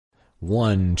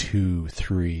1, 2,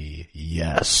 3,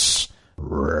 yes,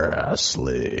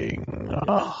 wrestling.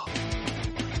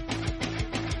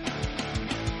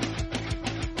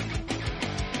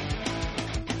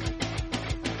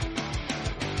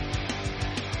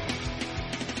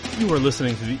 You are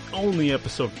listening to the only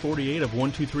episode 48 of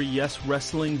 123 Yes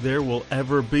Wrestling there will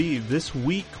ever be. This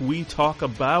week we talk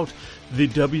about the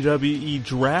WWE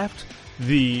Draft,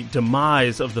 the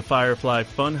demise of the Firefly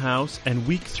Funhouse, and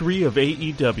Week 3 of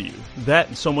AEW. That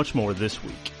and so much more this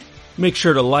week. Make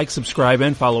sure to like, subscribe,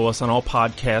 and follow us on all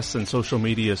podcasts and social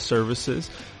media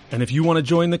services. And if you want to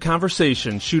join the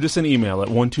conversation, shoot us an email at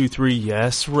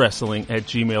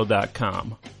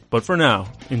 123yeswrestling@gmail.com. But for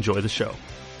now, enjoy the show.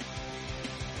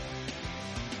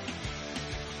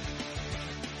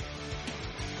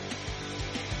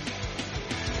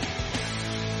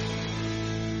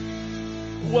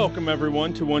 Welcome,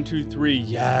 everyone, to 123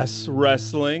 Yes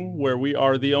Wrestling, where we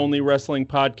are the only wrestling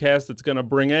podcast that's going to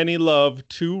bring any love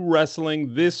to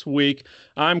wrestling this week.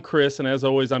 I'm Chris, and as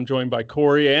always, I'm joined by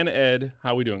Corey and Ed.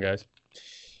 How we doing, guys?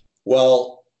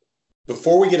 Well,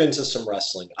 before we get into some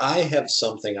wrestling, I have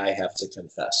something I have to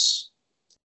confess.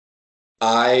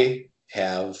 I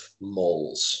have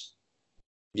moles.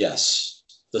 Yes,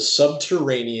 the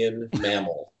subterranean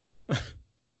mammal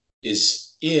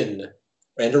is in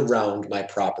and around my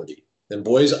property. And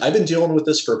boys, I've been dealing with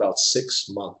this for about 6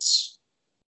 months.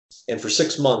 And for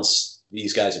 6 months,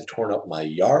 these guys have torn up my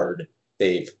yard.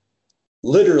 They've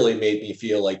literally made me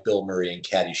feel like Bill Murray in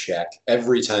Caddyshack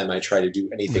every time I try to do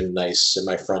anything nice in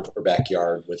my front or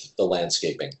backyard with the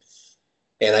landscaping.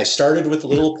 And I started with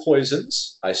little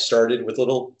poisons. I started with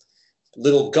little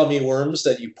gummy worms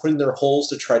that you put in their holes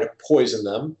to try to poison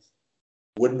them.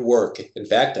 Wouldn't work. In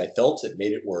fact, I felt it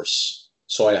made it worse.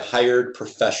 So I hired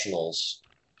professionals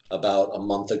about a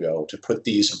month ago to put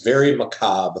these very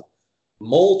macabre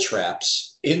mole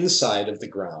traps inside of the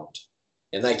ground.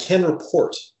 And I can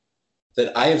report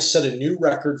that I have set a new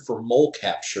record for mole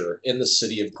capture in the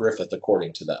city of Griffith,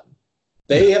 according to them.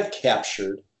 They have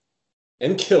captured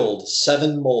and killed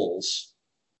 7 moles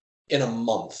in a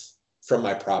month from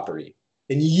my property.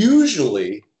 And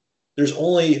usually there's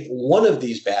only one of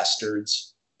these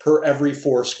bastards per every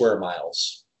 4 square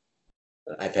miles.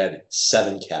 I've had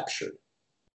 7 captured.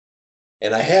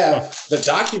 And I have the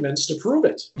documents to prove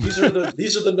it. These are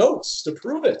the notes to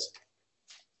prove it.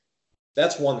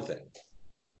 That's one thing.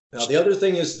 Now, the other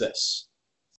thing is this.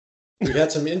 We've had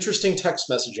some interesting text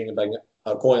messaging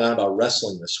going on about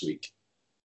wrestling this week.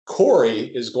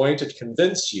 Corey is going to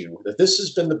convince you that this has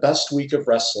been the best week of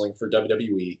wrestling for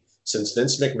WWE since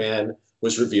Vince McMahon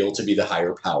was revealed to be the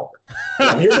higher power. And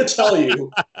I'm here to tell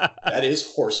you that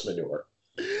is horse manure.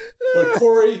 But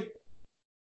Corey,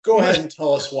 go ahead and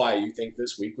tell us why you think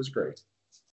this week was great.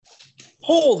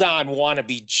 Hold on,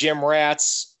 wannabe gym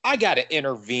rats. I gotta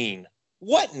intervene.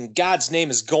 What in God's name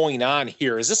is going on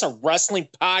here? Is this a wrestling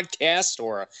podcast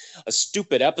or a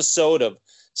stupid episode of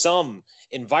some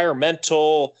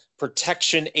environmental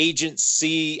protection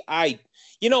agency?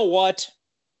 You know what?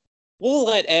 We'll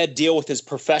let Ed deal with his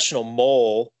professional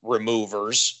mole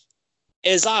removers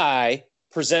as I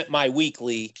present my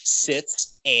weekly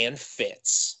sits and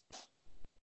fits.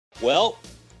 Well,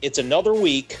 it's another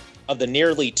week of the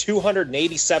nearly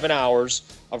 287 hours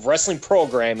of wrestling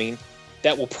programming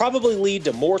that will probably lead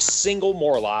to more single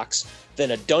Morlocks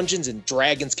than a Dungeons and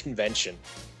Dragons convention.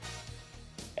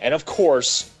 And of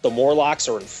course, the Morlocks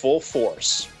are in full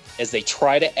force as they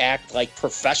try to act like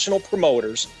professional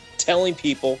promoters telling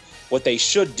people what they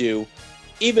should do,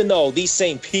 even though these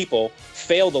same people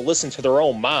fail to listen to their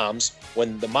own moms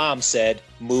when the mom said,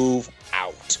 move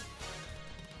out.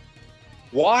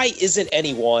 Why isn't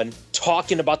anyone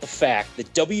talking about the fact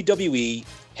that WWE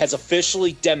has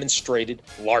officially demonstrated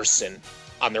larceny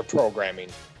on their programming?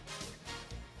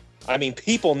 I mean,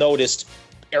 people noticed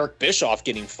Eric Bischoff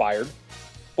getting fired,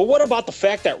 but what about the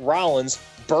fact that Rollins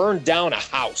burned down a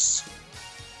house?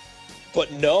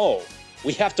 But no,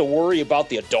 we have to worry about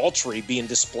the adultery being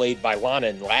displayed by Lana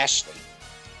and Lashley.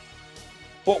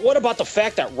 But what about the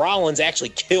fact that Rollins actually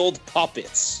killed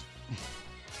puppets?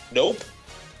 Nope.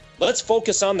 Let's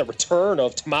focus on the return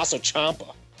of Tommaso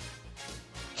Ciampa.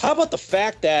 How about the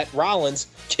fact that Rollins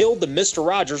killed the Mr.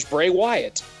 Rogers Bray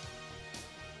Wyatt?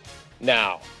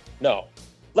 Now, no.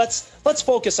 Let's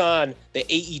focus on the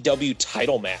AEW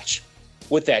title match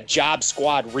with that Job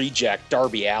Squad reject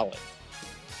Darby Allin.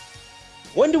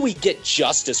 When do we get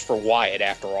justice for Wyatt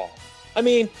after all? I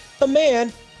mean, the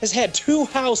man has had 2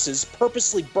 houses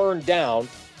purposely burned down,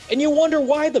 and you wonder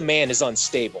why the man is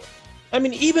unstable. I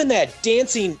mean, even that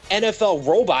dancing NFL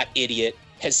robot idiot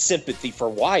has sympathy for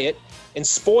Wyatt, and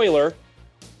spoiler,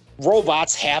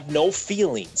 robots have no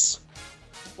feelings.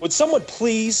 Would someone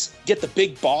please get the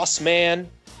big boss man,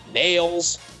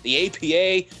 Nails, the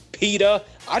APA, PETA?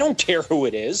 I don't care who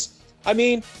it is. I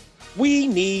mean, we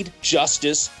need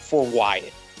justice for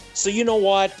Wyatt. So you know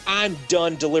what? I'm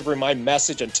done delivering my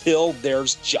message until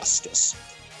there's justice.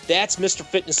 That's Mr.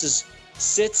 Fitness's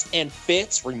Sits and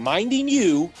Fits, reminding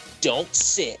you, don't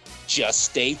sit, just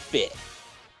stay fit.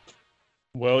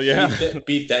 Well, yeah.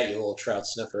 Beat that, you little trout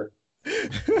sniffer.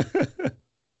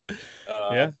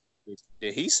 Yeah.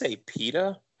 Did he say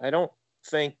PETA? I don't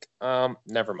think.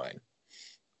 Never mind.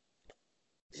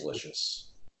 Delicious.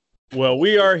 Well,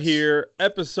 we are here,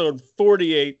 episode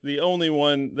 48, the only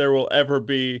one there will ever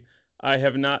be. I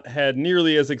have not had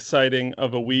nearly as exciting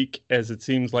of a week as it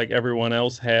seems like everyone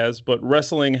else has, but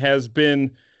wrestling has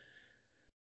been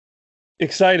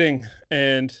exciting,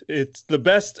 and it's the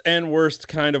best and worst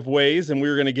kind of ways, and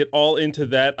we're going to get all into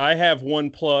that. I have one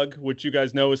plug, which you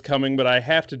guys know is coming, but I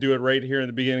have to do it right here in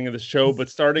the beginning of the show. But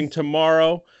starting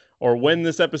tomorrow, or when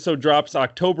this episode drops,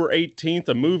 October 18th,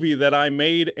 a movie that I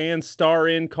made and star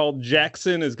in called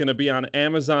Jackson is going to be on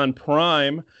Amazon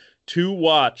Prime to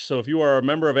watch. So if you are a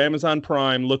member of Amazon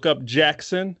Prime, look up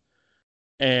Jackson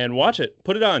and watch it.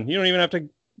 Put it on. You don't even have to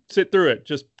sit through it.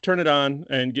 Just turn it on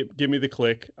and give me the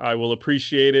click. I will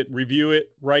appreciate it. Review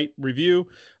it. Write review.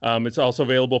 It's also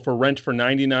available for rent for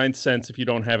 99 cents if you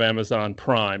don't have Amazon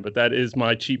Prime. But that is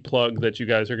my cheap plug that you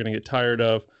guys are going to get tired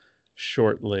of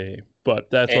shortly.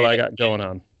 But that's what I got going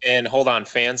on. And hold on,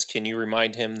 fans, can you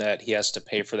remind him that he has to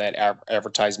pay for that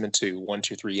advertisement to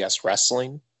 123 Yes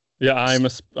Wrestling? Yeah,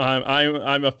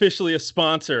 I'm officially a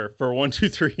sponsor for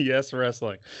 123 Yes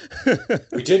Wrestling.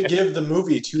 We did give the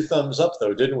movie 2 thumbs up,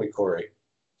 though, didn't we, Corey?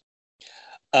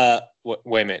 Wait a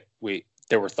minute.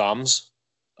 There were thumbs?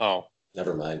 Oh,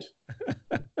 never mind.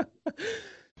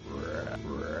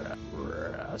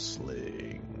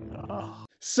 Wrestling.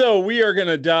 So we are going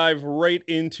to dive right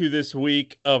into this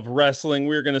week of wrestling.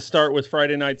 We're going to start with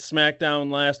Friday Night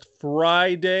SmackDown last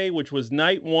Friday, which was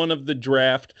night 1 of the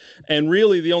draft. And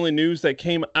really the only news that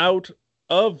came out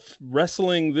of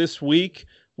wrestling this week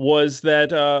was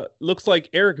that looks like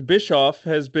Eric Bischoff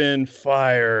has been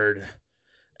fired.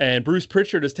 And Bruce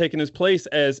Pritchard has taken his place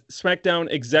as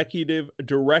SmackDown Executive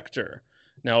Director.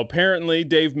 Now, apparently,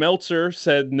 Dave Meltzer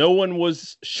said no one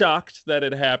was shocked that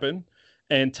it happened.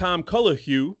 And Tom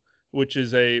Cullahue, which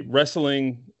is a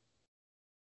wrestling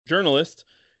journalist,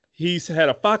 he's had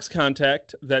a Fox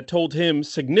contact that told him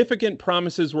significant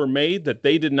promises were made that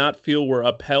they did not feel were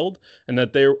upheld and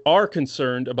that they are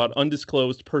concerned about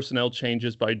undisclosed personnel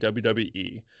changes by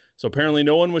WWE. So apparently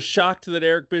no one was shocked that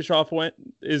Eric Bischoff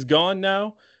is gone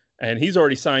now, and he's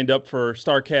already signed up for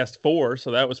StarCast 4,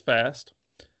 so that was fast.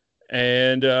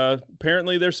 And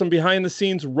apparently there's some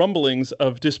behind-the-scenes rumblings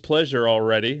of displeasure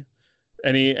already.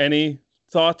 Any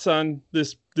thoughts on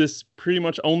this pretty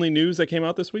much only news that came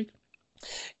out this week?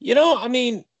 You know, I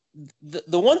mean,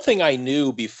 the one thing I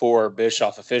knew before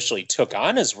Bischoff officially took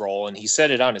on his role, and he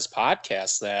said it on his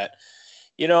podcast, that,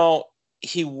 you know,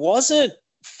 he wasn't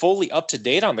fully up to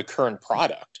date on the current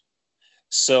product.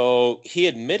 So he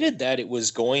admitted that it was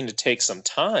going to take some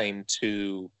time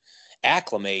to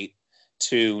acclimate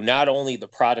to not only the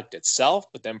product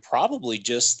itself, but then probably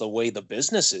just the way the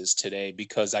business is today,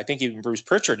 because I think even Bruce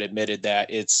Pritchard admitted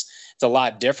that it's a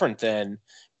lot different than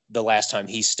the last time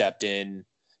he stepped in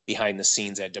behind the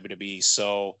scenes at WWE.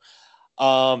 So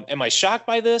am I shocked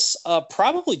by this?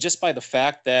 Probably just by the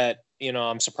fact that, you know,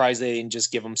 I'm surprised they didn't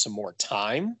just give him some more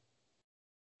time,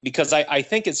 because I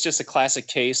think it's just a classic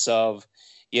case of,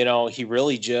 you know, he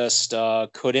really just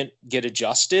couldn't get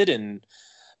adjusted, and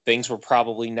things were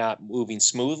probably not moving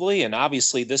smoothly. And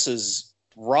obviously this is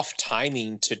rough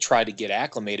timing to try to get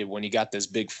acclimated when you got this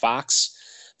big Fox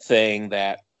thing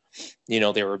that, you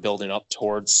know, they were building up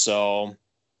towards. So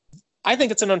I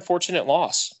think it's an unfortunate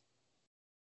loss.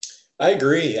 I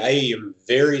agree. I am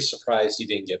very surprised he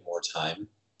didn't get more time.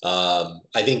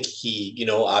 I think he, you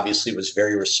know, obviously was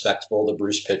very respectful to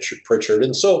Bruce Pritchard.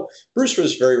 And so Bruce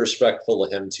was very respectful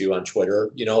of him too on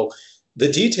Twitter. You know,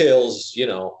 the details, you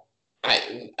know,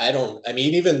 I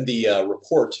mean, even the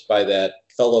report by that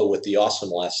fellow with the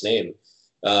awesome last name,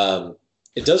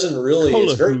 it doesn't really,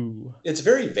 it's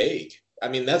very vague. I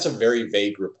mean, that's a very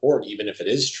vague report, even if it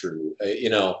is true,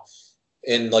 you know,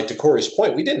 and like to Corey's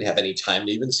point, we didn't have any time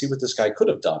to even see what this guy could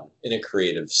have done in a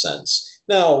creative sense.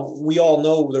 Now, we all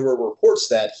know there were reports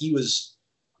that he was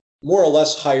more or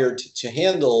less hired to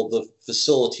handle the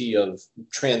facility of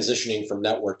transitioning from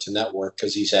network to network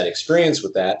because he's had experience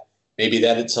with that. Maybe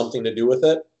that had something to do with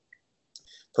it.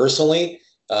 Personally,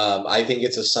 I think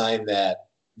it's a sign that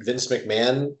Vince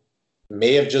McMahon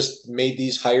may have just made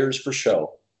these hires for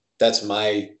show. That's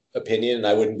my opinion, and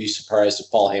I wouldn't be surprised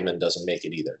if Paul Heyman doesn't make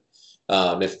it either,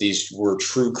 if these were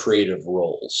true creative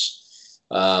roles.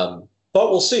 But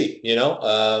we'll see.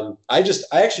 I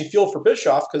actually feel for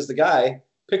Bischoff because the guy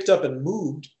picked up and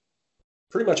moved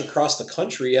pretty much across the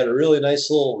country. He had a really nice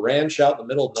little ranch out in the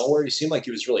middle of nowhere. He seemed like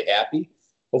he was really happy.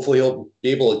 Hopefully he'll be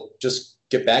able to just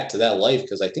get back to that life,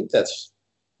 because I think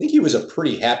he was a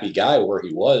pretty happy guy where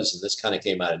he was, and this kind of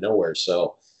came out of nowhere.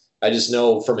 So I just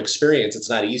know from experience it's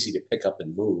not easy to pick up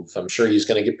and move. I'm sure he's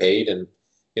going to get paid, and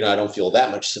I don't feel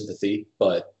that much sympathy,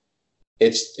 but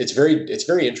it's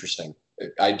very interesting.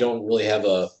 I don't really have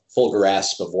a full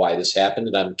grasp of why this happened,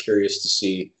 and I'm curious to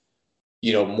see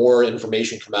more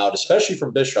information come out, especially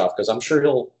from Bischoff, because I'm sure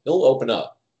he'll open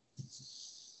up.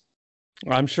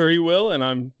 I'm sure he will,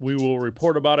 and we will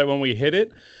report about it when we hit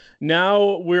it.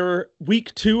 Now we're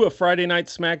week 2 of Friday Night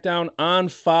SmackDown on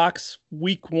Fox,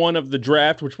 week 1 of the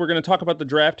draft, which we're going to talk about the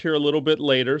draft here a little bit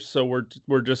later. So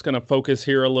we're just going to focus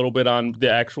here a little bit on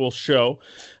the actual show.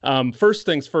 First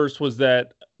things first was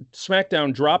that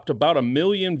SmackDown dropped about 1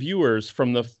 million viewers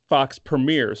from the Fox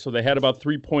premiere. So they had about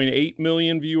 3.8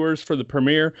 million viewers for the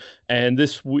premiere. And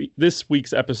this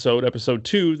week's episode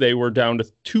 2, they were down to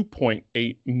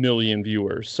 2.8 million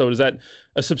viewers. So is that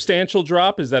a substantial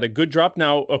drop? Is that a good drop?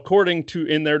 Now, according to,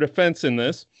 in their defense in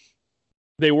this,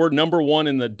 they were number 1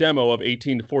 in the demo of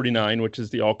 18 to 49, which is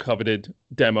the all-coveted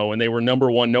demo, and they were number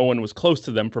 1. No one was close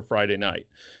to them for Friday night.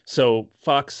 So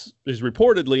Fox is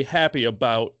reportedly happy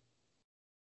about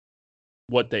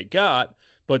what they got,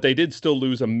 but they did still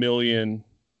lose 1 million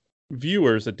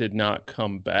viewers that did not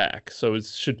come back. So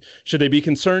should they be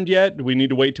concerned yet? Do we need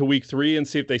to wait till week 3 and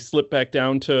see if they slip back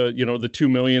down to the 2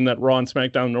 million that Raw and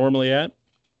SmackDown normally at?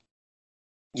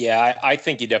 Yeah, I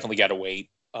think you definitely got to wait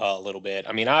a little bit.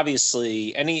 I mean,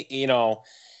 obviously,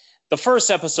 the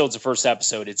first episode's the first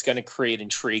episode. It's going to create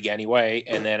intrigue anyway,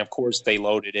 and then of course they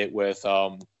loaded it with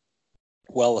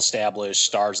well-established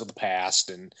stars of the past.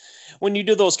 And when you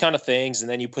do those kind of things, and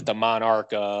then you put the monarch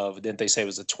of, didn't they say it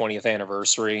was the 20th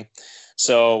anniversary?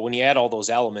 So when you add all those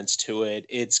elements to it,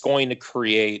 it's going to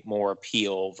create more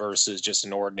appeal versus just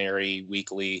an ordinary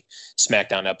weekly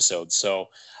SmackDown episode. So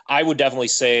I would definitely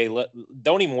say,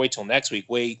 don't even wait till next week.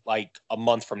 Wait like a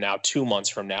month from now, 2 months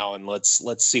from now, and let's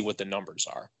see what the numbers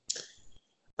are.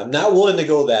 I'm not willing to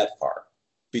go that far,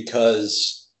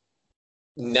 because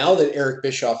now that Eric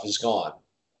Bischoff is gone,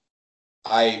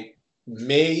 I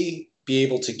may be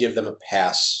able to give them a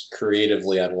pass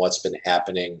creatively on what's been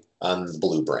happening on the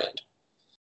Blue brand.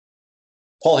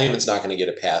 Paul Heyman's not going to get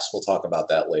a pass. We'll talk about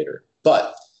that later.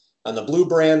 But on the Blue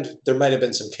brand, there might have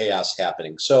been some chaos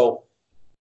happening. So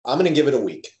I'm going to give it a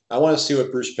week. I want to see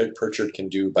what Bruce Pritchard can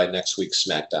do by next week's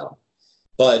SmackDown.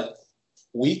 But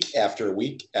week after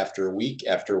week after week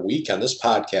after week on this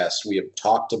podcast, we have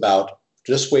talked about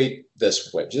just wait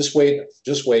this way. Just wait.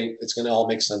 It's going to all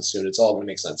make sense soon. It's all going to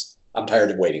make sense. I'm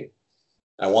tired of waiting.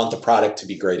 I want the product to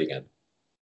be great again.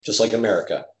 Just like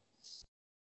America.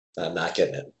 I'm not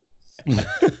getting it.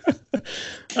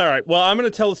 All right. Well, I'm going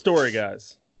to tell a story,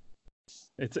 guys.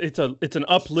 It's an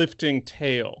uplifting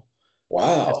tale.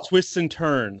 Wow. It has twists and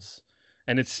turns.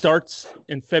 And it starts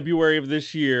in February of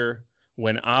this year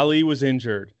when Ali was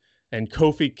injured and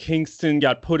Kofi Kingston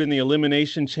got put in the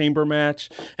Elimination Chamber match,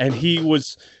 and he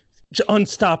was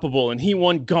unstoppable, and he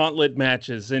won gauntlet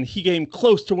matches, and he came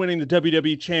close to winning the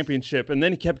WWE Championship, and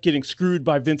then he kept getting screwed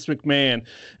by Vince McMahon,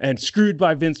 and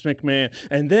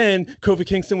then Kofi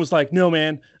Kingston was like, no,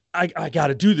 man, I got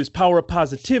to do this, power of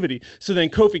positivity. So then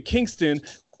Kofi Kingston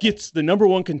gets the number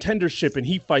 1 contendership, and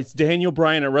he fights Daniel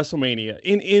Bryan at WrestleMania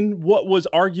in what was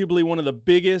arguably one of the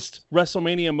biggest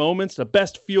WrestleMania moments, the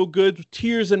best feel-good,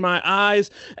 tears in my eyes.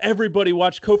 Everybody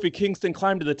watched Kofi Kingston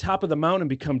climb to the top of the mountain and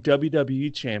become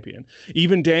WWE champion.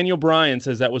 Even Daniel Bryan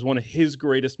says that was one of his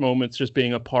greatest moments, just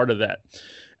being a part of that.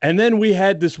 And then we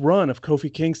had this run of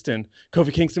Kofi Kingston.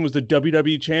 Kofi Kingston was the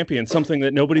WWE champion, something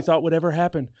that nobody thought would ever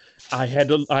happen. I had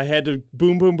to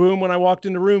boom, boom, boom when I walked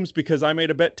into rooms, because I made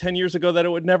a bet 10 years ago that it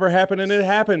would never happen, and it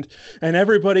happened. And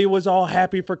everybody was all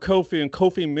happy for Kofi and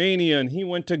Kofi Mania, and he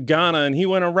went to Ghana, and he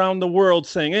went around the world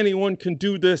saying anyone can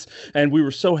do this. And we were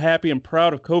so happy and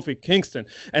proud of Kofi Kingston.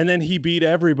 And then he beat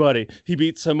everybody. He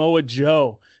beat Samoa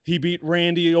Joe. He beat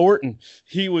Randy Orton.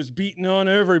 He was beating on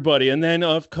everybody. And then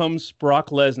up comes Brock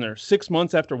Lesnar. 6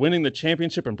 months after winning the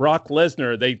championship, and Brock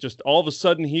Lesnar, they just all of a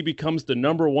sudden he becomes the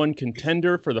number 1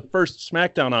 contender for the first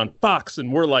SmackDown on Fox.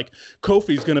 And we're like,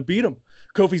 Kofi's going to beat him.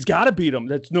 Kofi's got to beat him.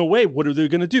 That's no way. What are they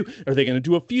going to do? Are they going to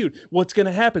do a feud? What's going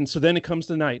to happen? So then it comes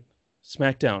the night.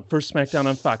 SmackDown. First SmackDown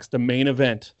on Fox. The main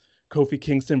event. Kofi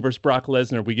Kingston versus Brock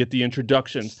Lesnar. We get the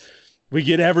introductions. We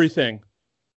get everything.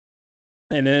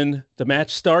 And then the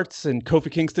match starts, and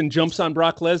Kofi Kingston jumps on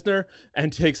Brock Lesnar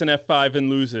and takes an F5 and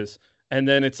loses. And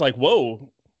then it's like,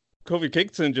 whoa, Kofi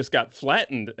Kingston just got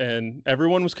flattened, and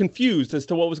everyone was confused as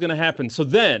to what was going to happen. So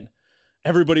then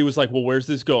everybody was like, well, where's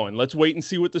this going? Let's wait and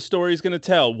see what the story is going to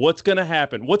tell. What's going to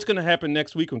happen? What's going to happen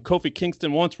next week when Kofi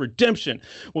Kingston wants redemption?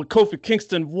 When Kofi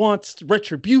Kingston wants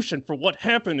retribution for what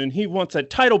happened and he wants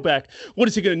that title back? What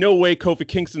is he going to? No way Kofi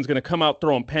Kingston's going to come out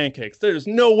throwing pancakes. There's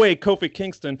no way Kofi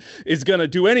Kingston is going to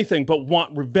do anything but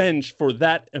want revenge for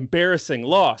that embarrassing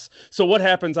loss. So what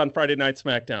happens on Friday Night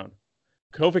SmackDown?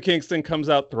 Kofi Kingston comes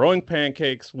out throwing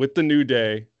pancakes with the New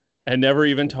Day and never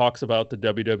even talks about the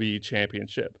WWE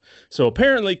Championship. So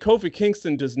apparently Kofi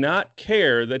Kingston does not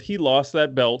care that he lost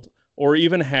that belt or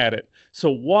even had it. So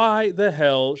why the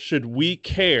hell should we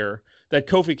care that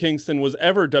Kofi Kingston was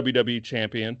ever WWE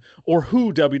Champion or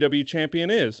who WWE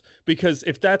Champion is? Because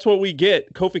if that's what we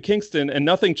get, Kofi Kingston, and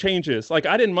nothing changes. Like,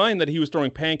 I didn't mind that he was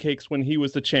throwing pancakes when he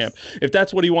was the champ, if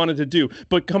that's what he wanted to do.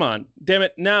 But come on, damn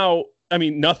it. Now, I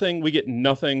mean, nothing. We get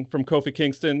nothing from Kofi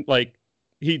Kingston. Like,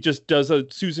 he just does a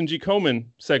Susan G. Komen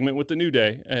segment with the New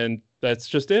Day, and that's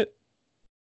just it.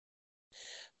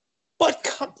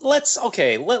 But let's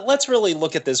really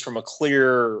look at this from a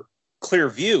clear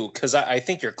view, because I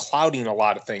think you're clouding a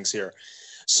lot of things here.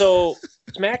 So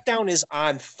SmackDown is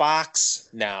on Fox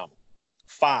now.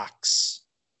 Fox.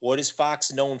 What is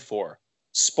Fox known for?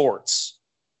 Sports.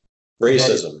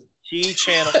 Racism. T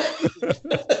channel.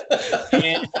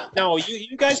 And no,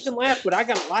 you guys can laugh, but I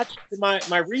got a lot to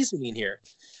my reasoning here.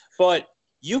 But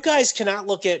you guys cannot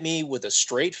look at me with a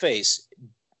straight face.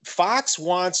 Fox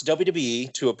wants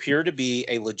WWE to appear to be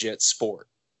a legit sport.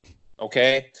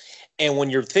 Okay? And when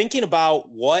you're thinking about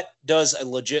what does a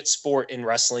legit sport in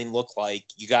wrestling look like,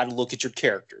 you got to look at your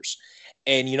characters.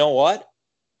 And you know what?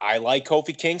 I like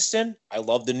Kofi Kingston. I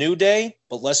love the New Day.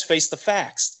 But let's face the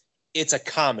facts. It's a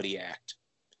comedy act.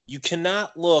 You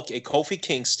cannot look at Kofi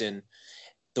Kingston,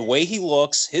 the way he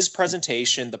looks, his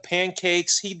presentation, the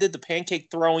pancakes. He did the pancake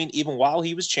throwing even while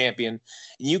he was champion.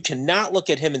 And you cannot look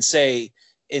at him and say,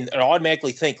 and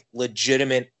automatically think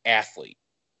legitimate athlete.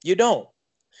 You don't.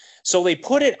 So they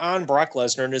put it on Brock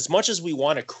Lesnar. And as much as we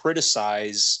want to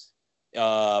criticize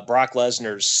Brock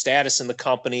Lesnar's status in the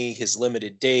company, his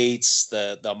limited dates,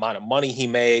 the amount of money he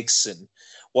makes and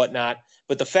whatnot,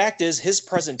 but the fact is his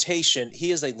presentation,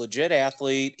 he is a legit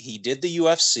athlete. He did the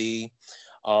UFC.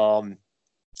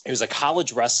 He was a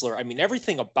college wrestler. I mean,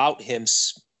 everything about him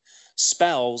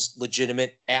spells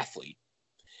legitimate athlete.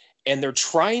 And they're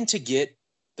trying to get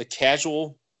the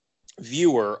casual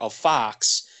viewer of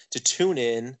Fox to tune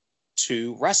in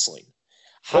to wrestling.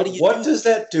 What does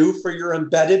that do for your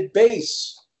embedded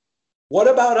base? What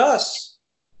about us?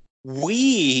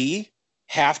 We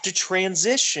have to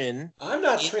transition. I'm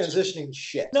not transitioning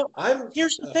shit. No,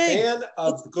 here's the thing. Fan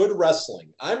of good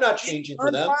wrestling. I'm not changing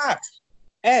for them.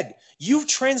 Ed, you've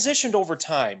transitioned over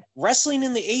time. Wrestling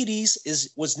in the 80s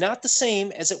was not the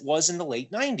same as it was in the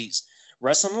late 90s.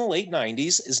 Wrestling in the late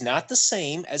 90s is not the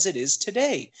same as it is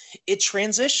today. It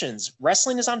transitions.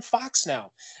 Wrestling is on Fox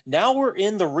now. Now we're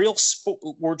in the real sport.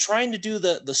 We're trying to do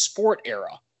the sport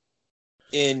era.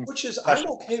 Which is I'm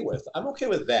okay with. I'm okay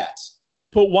with that.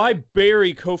 But why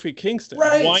bury Kofi Kingston?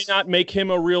 Right. Why not make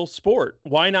him a real sport?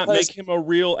 Why not make him a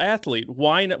real athlete?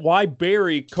 Why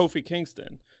bury Kofi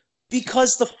Kingston?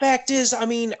 Because the fact is,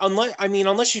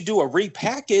 unless you do a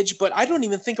repackage, but I don't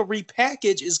even think a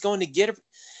repackage is going to get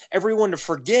everyone to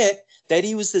forget that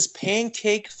he was this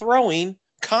pancake throwing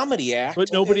comedy act. But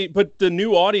but the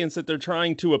new audience that they're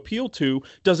trying to appeal to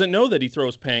doesn't know that he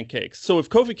throws pancakes. So if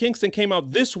Kofi Kingston came out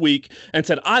this week and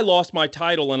said, I lost my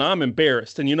title and I'm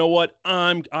embarrassed, and you know what?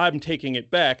 I'm taking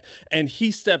it back, and he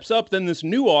steps up, then this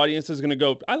new audience is going to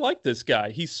go, I like this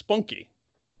guy. He's spunky.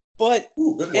 But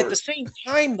at the same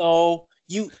time, though,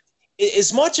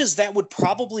 as much as that would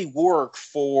probably work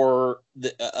for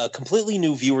a completely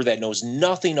new viewer that knows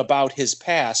nothing about his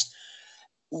past,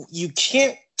 you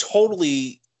can't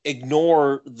totally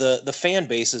ignore the fan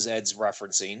bases Ed's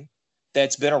referencing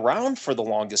that's been around for the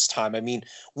longest time. I mean,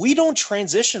 we don't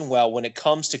transition well when it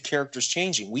comes to characters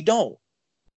changing. We don't.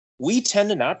 We tend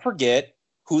to not forget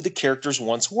who the characters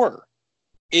once were.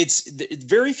 It's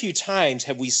very few times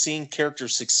have we seen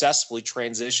characters successfully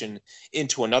transition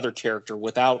into another character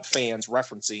without fans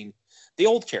referencing the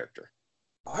old character.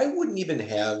 I wouldn't even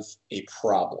have a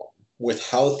problem with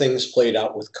how things played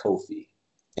out with Kofi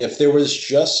if there was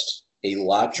just a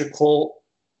logical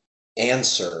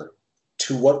answer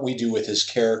to what we do with his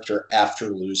character after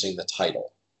losing the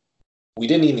title. We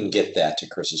didn't even get that, to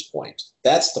Chris's point.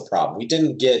 That's the problem. We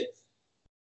didn't get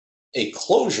a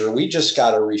closure. We just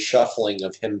got a reshuffling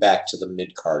of him back to the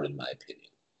mid-card, in my opinion.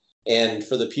 And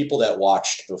for the people that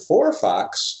watched before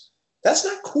Fox, that's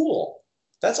not cool.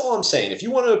 That's all I'm saying. If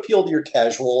you want to appeal to your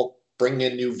casual, bring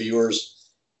in new viewers,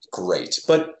 great.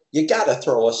 But you got to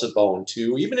throw us a bone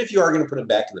too. Even if you are going to put him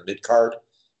back in the mid card,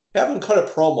 have him cut a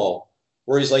promo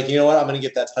where he's like, you know what, I'm going to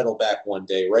get that title back one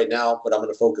day. Right now, but I'm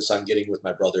going to focus on getting with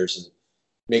my brothers and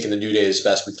making the New Day as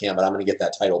best we can, but I'm going to get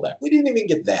that title back. We didn't even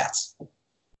get that.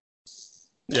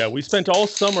 Yeah, we spent all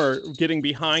summer getting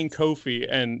behind Kofi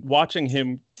and watching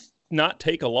him not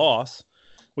take a loss.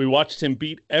 We watched him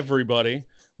beat everybody.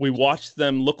 We watched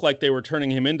them look like they were turning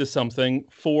him into something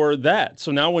for that.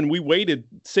 So now when we waited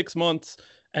 6 months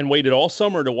and waited all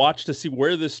summer to watch to see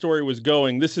where this story was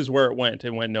going, this is where it went.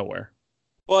 It went nowhere.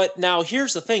 But now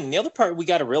here's the thing. The other part we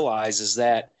got to realize is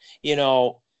that, you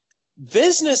know,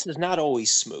 business is not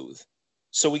always smooth.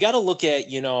 So we got to look at,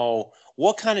 you know,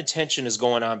 what kind of tension is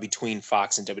going on between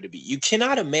Fox and WWE. You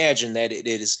cannot imagine that it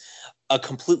is a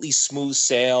completely smooth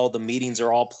sail. The meetings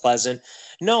are all pleasant.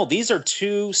 No, these are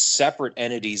two separate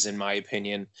entities, in my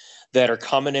opinion, that are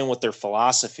coming in with their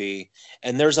philosophy,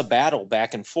 and there's a battle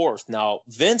back and forth. Now,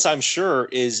 Vince, I'm sure,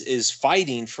 is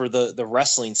fighting for the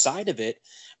wrestling side of it,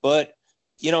 but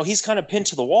you know, he's kind of pinned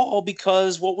to the wall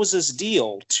because what was his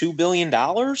deal? $2 billion?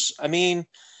 I mean,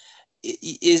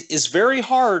 it's very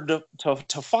hard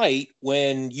to fight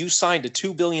when you signed a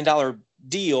 $2 billion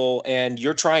deal and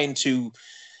you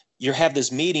have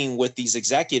this meeting with these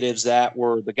executives that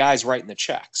were the guys writing the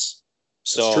checks.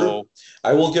 So that's true.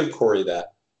 I will give Corey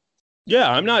that.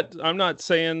 Yeah, I'm not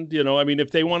saying, you know, I mean,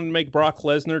 if they wanted to make Brock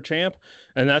Lesnar champ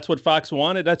and that's what Fox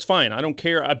wanted, that's fine. I don't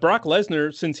care. Brock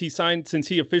Lesnar, since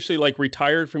he officially like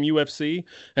retired from UFC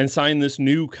and signed this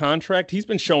new contract, he's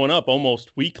been showing up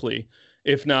almost weekly,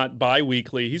 if not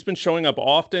bi-weekly. He's been showing up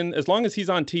often. As long as he's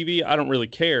on TV, I don't really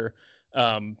care.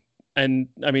 And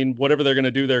I mean, whatever they're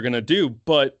going to do.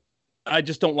 But I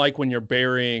just don't like when you're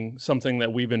burying something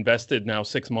that we've invested now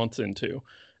 6 months into.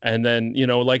 And then, you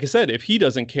know, like I said, if he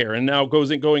doesn't care, and now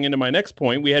going into my next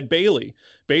point, we had Bayley,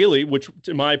 which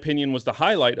in my opinion was the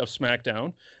highlight of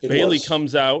SmackDown. Bayley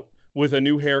comes out with a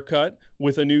new haircut,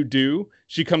 with a new do.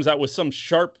 She comes out with some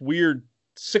sharp, weird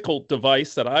sickle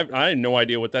device that I had no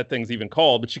idea what that thing's even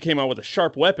called, but she came out with a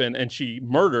sharp weapon and she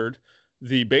murdered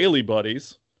the Bayley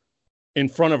buddies in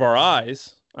front of our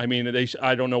eyes. I mean,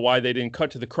 I don't know why they didn't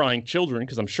cut to the crying children,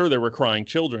 because I'm sure there were crying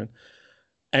children.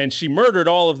 And she murdered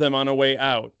all of them on her way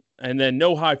out. And then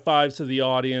no high fives to the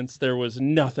audience. There was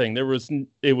nothing.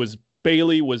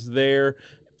 Bayley was there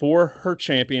for her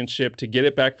championship to get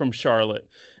it back from Charlotte.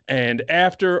 And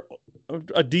after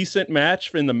a decent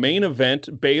match in the main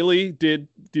event, Bayley did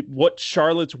what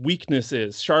Charlotte's weakness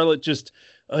is. Charlotte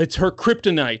it's her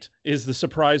kryptonite is the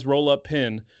surprise roll-up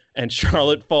pin. And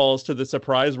Charlotte falls to the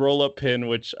surprise roll-up pin,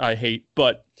 which I hate.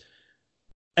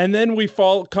 And then we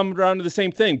come around to the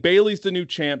same thing. Bayley's the new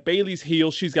champ. Bayley's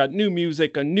heel. She's got new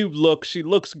music, a new look. She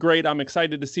looks great. I'm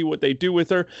excited to see what they do with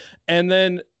her. And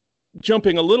then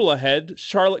jumping a little ahead,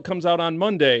 Charlotte comes out on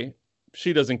Monday.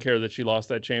 She doesn't care that she lost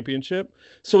that championship.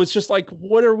 So it's just like,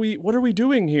 what are we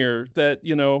doing here? That,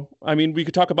 you know, I mean, we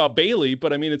could talk about Bayley,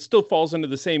 but I mean, it still falls into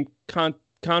the same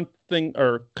thing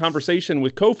or conversation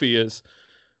with Kofi is,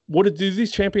 do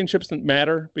these championships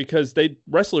matter? Because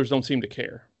wrestlers don't seem to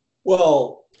care.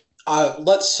 Well,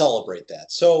 let's celebrate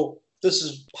that. So this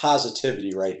is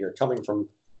positivity right here, coming from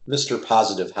Mr.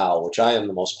 Positive Hal, which I am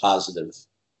the most positive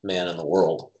man in the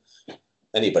world.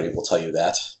 Anybody will tell you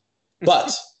that.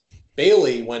 But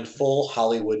Bayley went full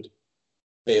Hollywood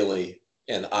Bayley,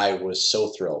 and I was so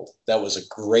thrilled. That was a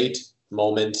great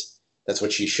moment. That's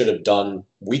what she should have done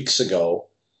weeks ago.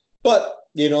 But,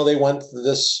 you know, they went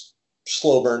this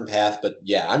slow burn path. But,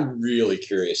 yeah, I'm really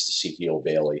curious to see heel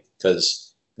Bayley,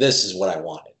 because this is what I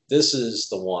wanted. This is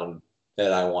the one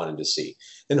that I wanted to see.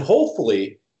 And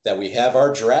hopefully that we have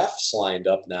our drafts lined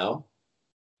up now.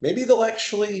 Maybe they'll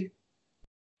actually,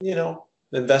 you know,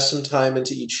 invest some time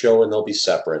into each show and they'll be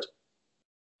separate.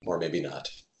 Or maybe not.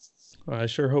 I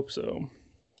sure hope so.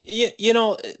 Yeah, you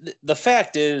know, the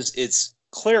fact is, it's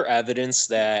clear evidence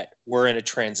that we're in a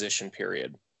transition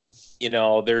period. You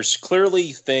know, there's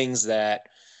clearly things that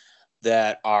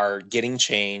are getting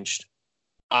changed.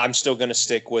 I'm still going to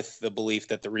stick with the belief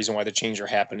that the reason why the changes are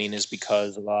happening is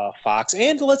because of Fox.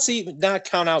 And let's not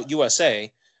count out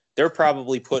USA. They're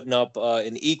probably putting up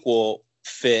an equal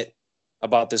fit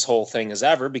about this whole thing as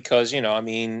ever, because, you know, I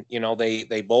mean, you know,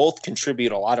 they both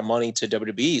contribute a lot of money to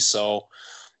WWE. So,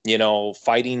 you know,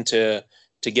 fighting to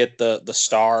get the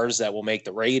stars that will make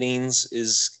the ratings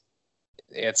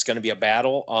it's going to be a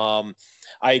battle.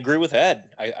 I agree with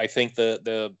Ed. I think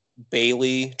the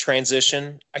Bayley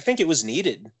transition, I think it was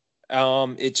needed.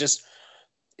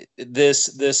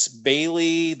 this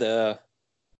Bailey, the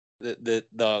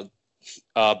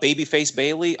babyface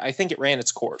Bailey, I think it ran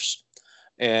its course,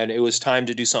 and it was time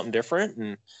to do something different.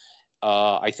 And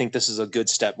I think this is a good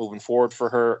step moving forward for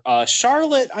her.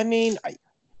 Charlotte, I mean,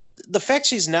 the fact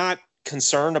she's not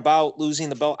concerned about losing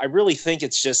the belt, I really think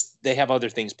it's just they have other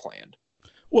things planned.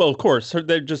 Well, of course,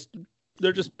 they're just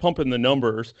pumping the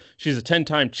numbers. She's a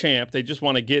 10-time champ. They just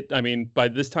want to get, I mean, by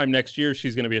this time next year,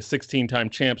 she's going to be a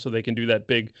 16-time champ, so they can do that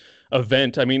big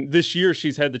event. I mean, this year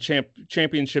she's had the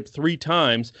championship 3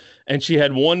 times, and she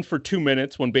had one for 2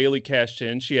 minutes when Bailey cashed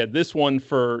in. She had this one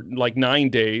for like 9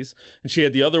 days, and she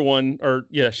had the other one,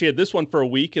 she had this one for a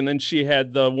week, and then she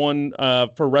had the one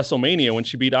for WrestleMania when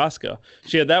she beat Asuka.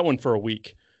 She had that one for a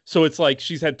week. So it's like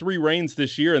she's had 3 reigns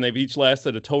this year, and they've each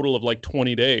lasted a total of like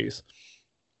 20 days.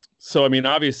 So, I mean,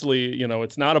 obviously, you know,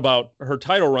 it's not about her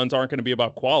title runs aren't going to be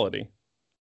about quality.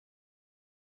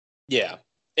 Yeah.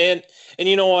 And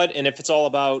you know what? And if it's all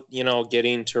about, you know,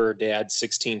 getting to her dad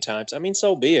 16 times, I mean,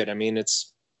 so be it. I mean,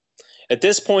 it's at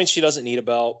this point, she doesn't need a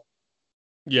belt.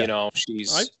 Yeah. You know,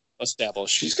 she's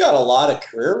established. She's got a lot of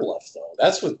career left, though.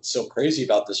 That's what's so crazy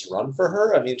about this run for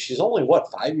her. I mean, she's only,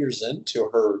 5 years into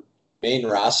her main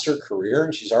roster career,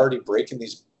 and she's already breaking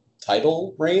these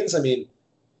title reigns. I mean,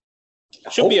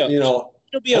 she'll be a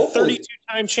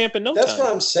 32-time champ in no time. That's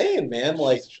what I'm saying, man.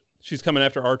 Like, she's coming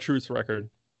after R-Truth's record.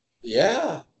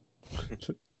 Yeah.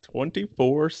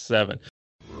 24/7.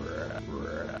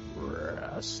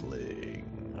 Wrestling.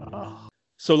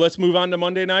 So let's move on to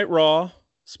Monday Night Raw,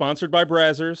 sponsored by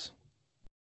Brazzers.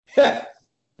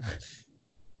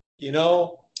 You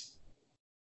know,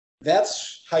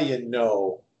 that's how you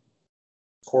know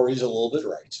Corey's a little bit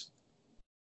right.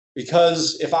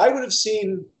 Because if I would have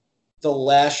seen the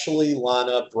Lashley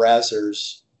Lana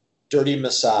Brazzers Dirty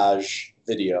Massage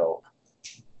video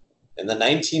in the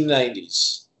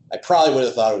 1990s, I probably would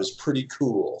have thought it was pretty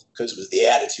cool because it was the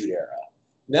Attitude Era.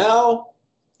 Now,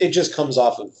 it just comes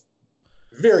off of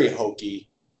very hokey,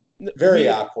 very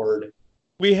awkward.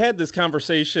 We had this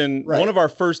conversation, one of our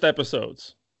first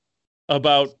episodes,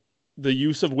 about the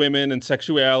use of women and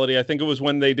sexuality. I think it was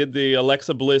when they did the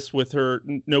Alexa Bliss with her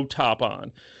no top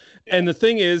on. And the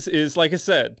thing is like I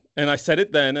said, and I said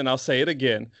it then and I'll say it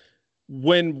again,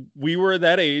 when we were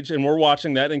that age and we're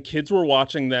watching that and kids were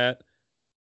watching that,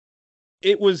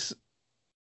 that was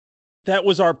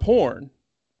our porn.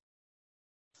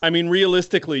 I mean,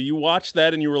 realistically, you watched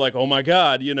that and you were like, oh my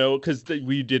God, you know, because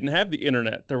we didn't have the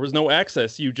internet. There was no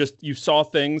access. You saw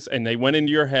things and they went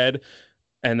into your head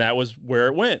and that was where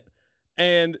it went.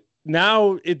 And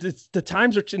now it's the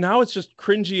times are now it's just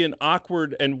cringy and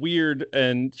awkward and weird.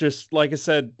 And just like I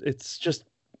said, it's just,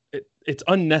 it's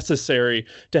unnecessary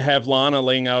to have Lana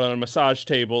laying out on a massage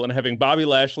table and having Bobby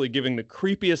Lashley giving the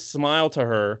creepiest smile to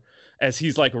her as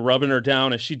he's like rubbing her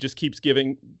down as she just keeps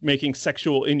making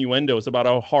sexual innuendos about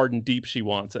how hard and deep she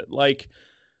wants it. Like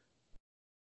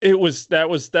that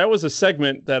was a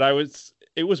segment that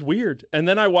it was weird. And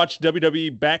then I watched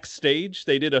WWE Backstage.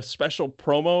 They did a special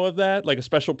promo of that, like a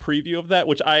special preview of that,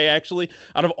 which I actually,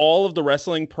 out of all of the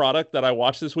wrestling product that I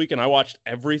watched this week, and I watched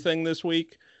everything this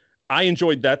week, I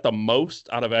enjoyed that the most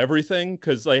out of everything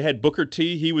because they had Booker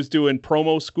T. He was doing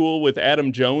promo school with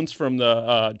Adam Jones from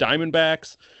the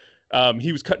Diamondbacks.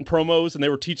 He was cutting promos and they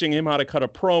were teaching him how to cut a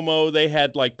promo. They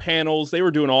had like panels. They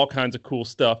were doing all kinds of cool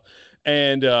stuff.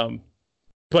 And,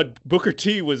 but Booker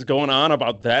T was going on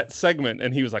about that segment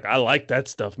and he was like, I like that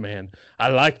stuff, man. I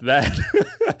like that.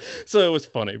 So it was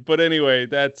funny. But anyway,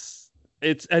 it's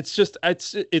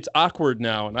awkward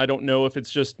now. And I don't know if it's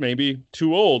just maybe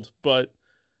too old, but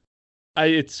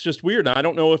it's just weird. I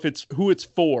don't know if it's who it's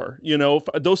for. You know,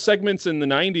 those segments in the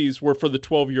 90s were for the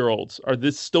 12-year-olds. Are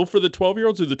this still for the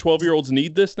 12-year-olds? Do the 12-year-olds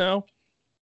need this now?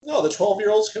 No, the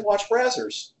 12-year-olds can watch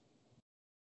Brazzers.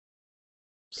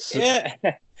 Yeah.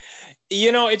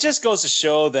 You know, it just goes to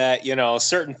show that, you know,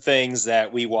 certain things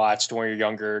that we watched when we were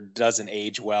younger doesn't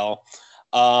age well.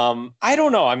 I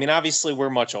don't know. I mean, obviously we're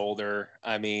much older.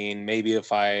 I mean, maybe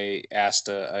if I asked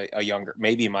a younger,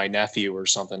 maybe my nephew or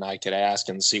something, I could ask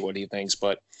and see what he thinks.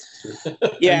 But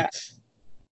yeah,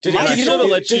 did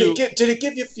it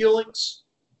give you feelings?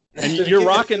 And you're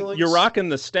rocking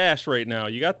the stash right now.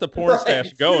 You got the porn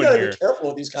stash going here. Be careful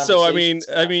with these conversations.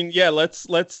 So I mean, yeah. Let's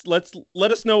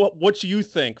let us know what you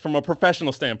think from a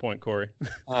professional standpoint, Corey.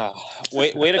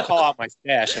 Way to call out my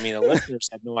stash. I mean, the listeners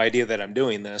have no idea that I'm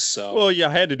doing this. So well, yeah,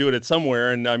 I had to do it at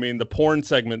somewhere, and I mean, the porn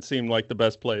segment seemed like the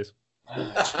best place.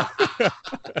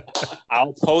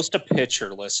 I'll post a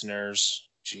picture, listeners.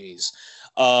 Jeez.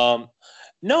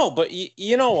 No, but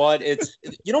you know what?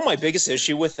 My biggest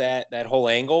issue with that whole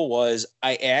angle was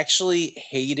I actually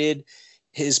hated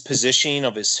his positioning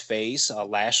of his face,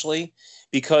 Lashley,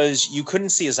 because you couldn't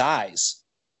see his eyes.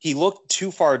 He looked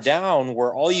too far down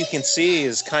where all you can see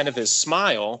is kind of his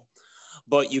smile,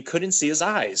 but you couldn't see his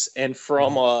eyes. And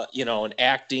from an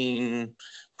acting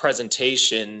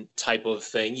presentation type of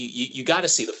thing, you got to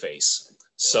see the face.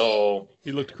 So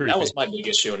he looked creepy. That was my big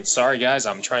issue. And sorry, guys,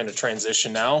 I'm trying to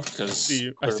transition now because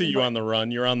I see you on the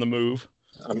run. You're on the move.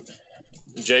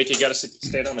 Jake, you got to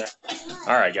stay down there.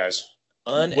 All right, guys,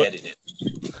 unedited.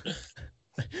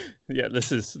 Yeah,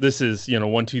 this is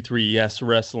 123 Yes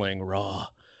Wrestling Raw.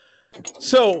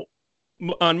 So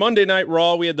on Monday Night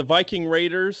Raw, we had the Viking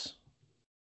Raiders.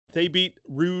 They beat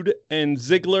Rude and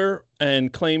Ziggler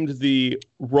and claimed the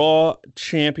Raw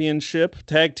Championship,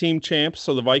 tag team champs.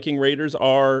 So the Viking Raiders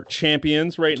are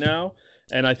champions right now.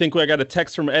 And I think I got a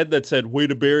text from Ed that said, way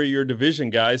to bury your division,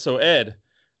 guys. So Ed,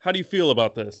 how do you feel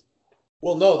about this?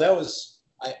 Well, no, that was,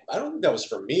 I don't think that was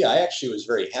for me. I actually was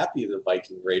very happy the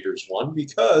Viking Raiders won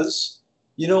because,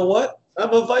 you know what?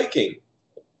 I'm a Viking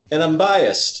and I'm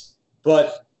biased,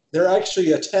 but they're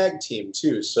actually a tag team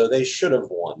too. So they should have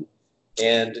won.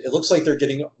 And it looks like they're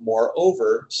getting more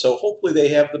over. So hopefully they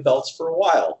have the belts for a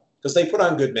while because they put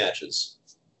on good matches.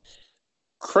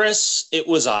 Chris, it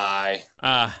was I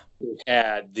who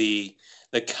had the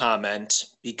comment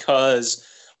because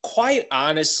quite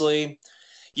honestly,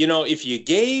 if you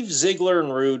gave Ziggler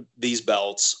and Rude these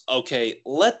belts, okay,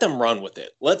 let them run with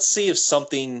it. Let's see if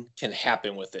something can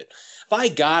happen with it. By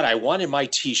God, I wanted my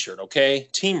t-shirt, okay?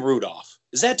 Team Rudolph.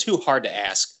 Is that too hard to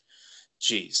ask?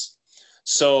 Jeez.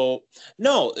 So,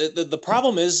 no, the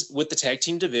problem is with the tag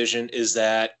team division is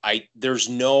that there's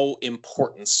no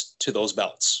importance to those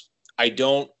belts. I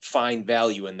don't find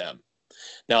value in them.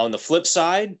 Now, on the flip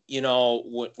side,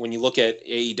 when you look at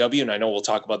AEW, and I know we'll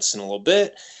talk about this in a little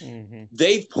bit,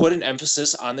 they've put an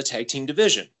emphasis on the tag team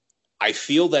division. I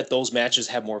feel that those matches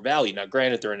have more value. Now,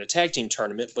 granted, they're in a tag team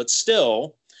tournament, but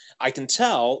still, I can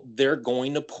tell they're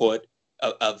going to put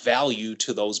a value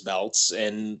to those belts,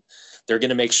 and they're going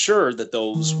to make sure that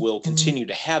those will continue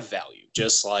to have value,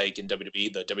 just like in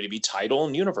WWE, the WWE title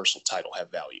and Universal title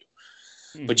have value.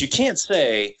 But you can't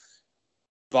say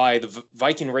by the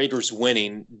Viking Raiders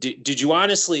winning, did you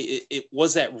honestly,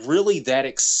 was that really that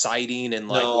exciting and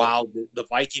like, no. Wow, the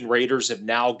Viking Raiders have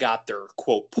now got their,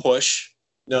 quote, push?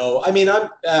 No, I mean,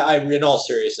 I'm in all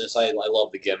seriousness, I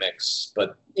love the gimmicks,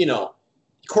 but,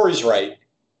 Corey's right.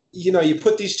 You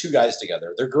put these two guys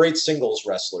together. They're great singles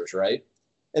wrestlers, right?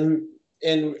 And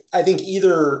I think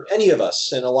either any of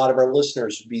us and a lot of our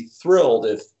listeners would be thrilled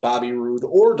if Bobby Roode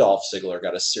or Dolph Ziggler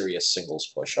got a serious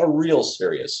singles push, a real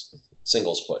serious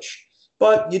singles push.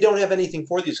 But you don't have anything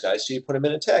for these guys, so you put them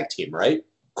in a tag team, right?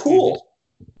 Cool.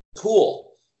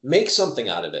 Make something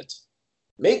out of it.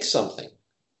 Make something.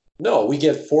 No, we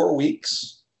get 4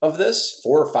 weeks of this,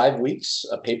 4 or 5 weeks,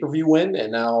 a pay-per-view win,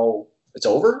 and now it's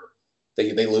over?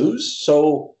 They lose?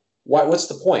 So what's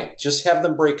the point? Just have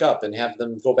them break up and have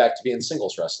them go back to being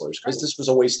singles wrestlers because this was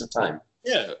a waste of time.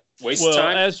 Yeah, waste of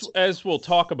time. As we'll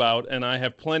talk about, and I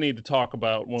have plenty to talk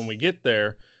about when we get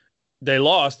there, they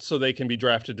lost so they can be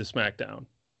drafted to SmackDown.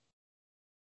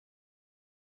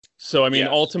 So, I mean,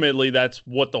 Ultimately, that's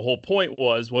what the whole point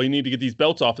was. Well, you need to get these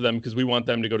belts off of them because we want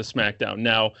them to go to SmackDown.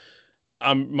 Now,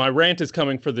 my rant is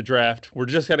coming for the draft. We're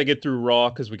just got to get through Raw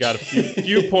because we got a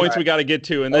few points we got to get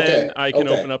to, and then I can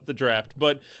open up the draft.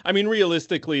 But I mean,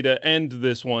 realistically, to end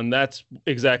this one, that's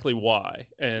exactly why.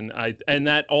 And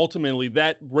that ultimately,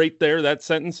 that right there, that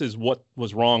sentence is what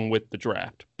was wrong with the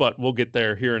draft. But we'll get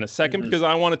there here in a second because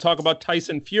I want to talk about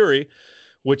Tyson Fury,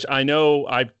 which I know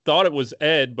I thought it was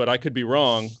Ed, but I could be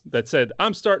wrong, that said,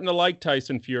 I'm starting to like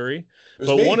Tyson Fury.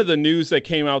 But one of the news that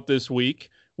came out this week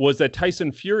was that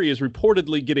Tyson Fury is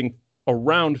reportedly getting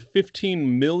around $15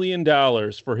 million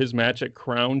for his match at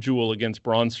Crown Jewel against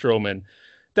Braun Strowman.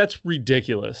 That's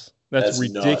ridiculous. That's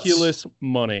ridiculous nuts.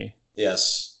 Money.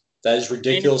 Yes, that is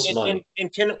ridiculous money.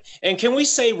 And can we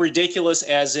say ridiculous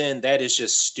as in that is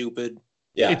just stupid?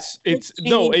 Yeah, it's $15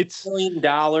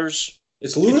 million.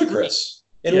 It's ludicrous.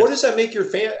 And what does that make your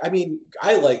fan? I mean,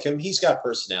 I like him. He's got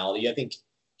personality. I think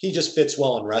he just fits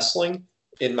well in wrestling,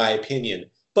 in my opinion.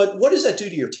 But what does that do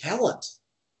to your talent,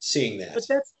 seeing that?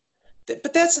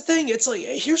 But that's the thing. It's like,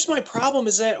 here's my problem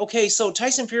is that, okay, so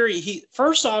Tyson Fury,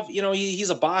 first off, he's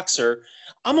a boxer.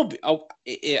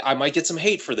 I might get some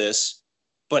hate for this,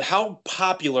 but how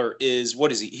popular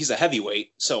what is he? He's a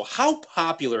heavyweight. So how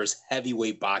popular is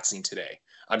heavyweight boxing today?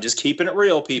 I'm just keeping it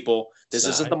real, people. This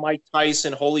isn't the Mike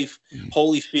Tyson,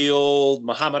 Holyfield,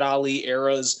 Muhammad Ali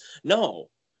eras. No,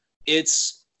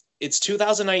 it's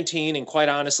 2019, and quite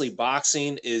honestly,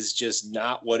 boxing is just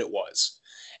not what it was.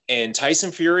 And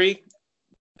Tyson Fury,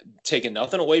 taking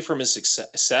nothing away from his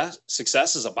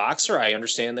success as a boxer. I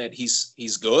understand that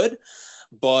he's good,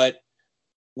 but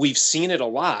we've seen it a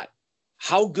lot.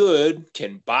 How good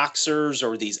can boxers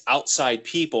or these outside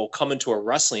people come into a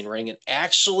wrestling ring and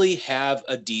actually have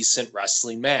a decent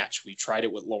wrestling match? We tried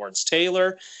it with Lawrence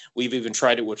Taylor. We've even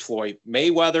tried it with Floyd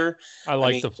Mayweather.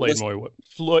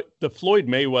 The Floyd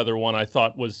Mayweather one I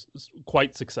thought was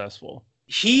quite successful.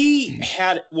 He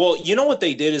had, well, you know what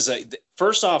they did is,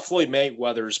 first off, Floyd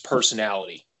Mayweather's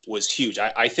personality was huge.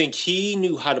 I think he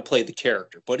knew how to play the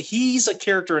character, but he's a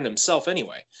character in himself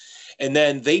anyway. And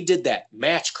then they did that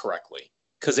match correctly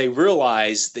because they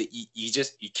realized that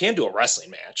you can't do a wrestling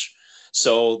match.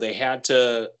 So they had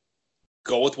to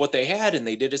go with what they had, and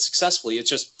they did it successfully. It's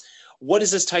just, what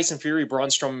is this Tyson Fury Braun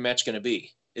Strowman match going to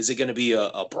be? Is it going to be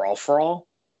a brawl for all?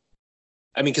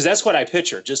 I mean, because that's what I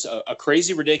picture. Just a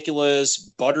crazy,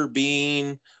 ridiculous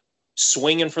butterbean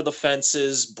swinging for the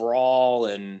fences, brawl,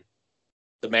 and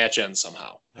the match ends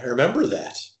somehow. I remember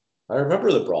that. I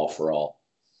remember the brawl for all.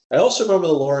 I also remember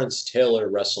the Lawrence Taylor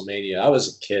WrestleMania. I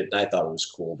was a kid and I thought it was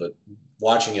cool, but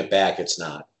watching it back, it's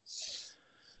not.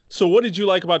 So what did you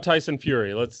like about Tyson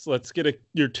Fury? Let's get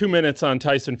your 2 minutes on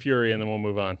Tyson Fury and then we'll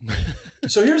move on.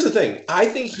 So here's the thing. I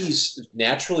think he's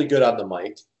naturally good on the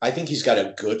mic. I think he's got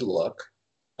a good look.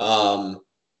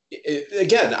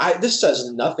 This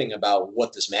says nothing about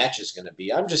what this match is going to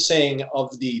be. I'm just saying,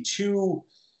 of the two,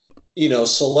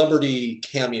 celebrity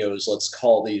cameos, let's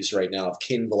call these right now, of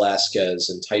Cain Velasquez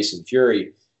and Tyson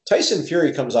Fury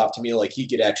comes off to me like he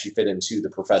could actually fit into the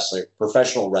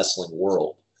professional wrestling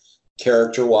world.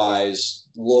 Character-wise,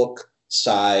 look,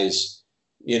 size,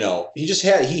 he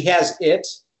has it,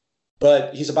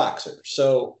 but he's a boxer.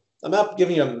 So I'm not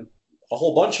giving him a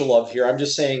whole bunch of love here. I'm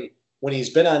just saying, when he's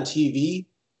been on TV,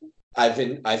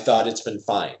 I thought it's been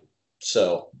fine.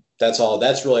 So that's all.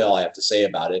 That's really all I have to say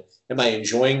about it. Am I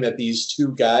enjoying that these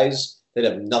two guys that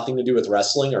have nothing to do with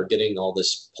wrestling are getting all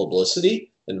this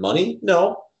publicity and money?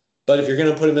 No. But if you're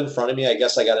going to put him in front of me, I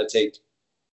guess I got to take,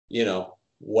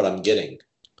 what I'm getting.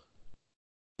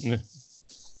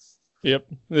 Yep,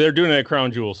 they're doing it at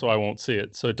Crown Jewel, so I won't see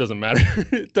it. So it doesn't matter.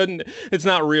 It's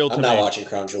not real to me. I'm not watching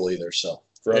Crown Jewel either. So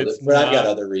but I've got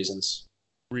other reasons.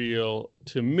 Real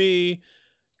to me.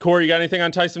 Corey, you got anything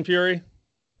on Tyson Fury?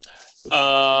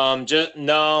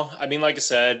 No. I mean, like I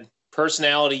said,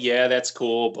 personality, yeah, that's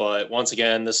cool. But once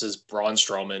again, this is Braun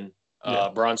Strowman.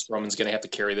 Braun Strowman's going to have to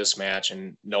carry this match,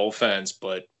 and no offense,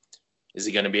 but is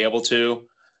he going to be able to?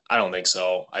 I don't think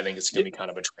so. I think it's going to be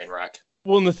kind of a train wreck.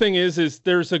 Well, and the thing is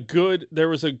there was a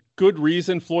good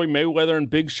reason Floyd Mayweather and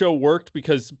Big Show worked,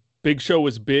 because Big Show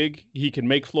was big. He could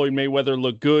make Floyd Mayweather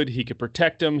look good. He could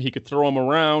protect him. He could throw him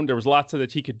around. There was lots of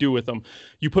that he could do with him.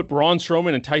 You put Braun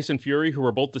Strowman and Tyson Fury, who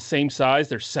are both the same size.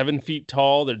 They're 7 feet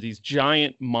tall. They're these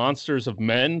giant monsters of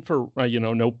men, for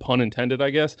no pun intended, I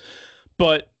guess.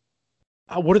 But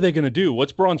what are they going to do?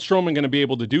 What's Braun Strowman going to be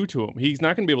able to do to him? He's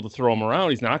not going to be able to throw him around.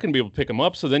 He's not going to be able to pick him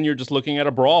up. So then you're just looking at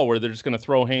a brawl where they're just going to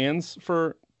throw hands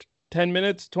for 10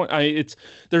 minutes. 20. I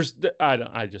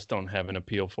just don't have an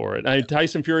appeal for it.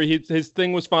 Tyson Fury, his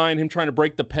thing was fine. Him trying to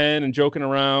break the pen and joking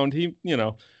around. He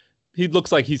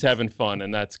looks like he's having fun,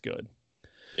 and that's good.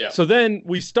 Yeah. So then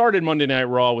we started Monday Night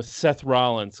Raw with Seth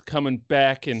Rollins coming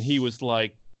back, and he was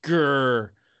like, "Grr,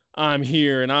 I'm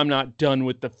here, and I'm not done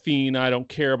with the Fiend. I don't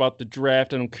care about the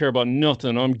draft. I don't care about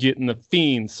nothing. I'm getting the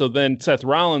Fiend." So then Seth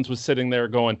Rollins was sitting there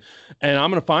going, "And I'm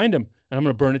going to find him, and I'm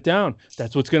going to burn it down.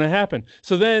 That's what's going to happen."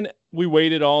 So then we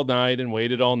waited all night, and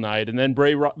then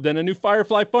then a new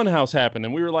Firefly Funhouse happened,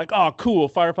 and we were like, "Oh, cool,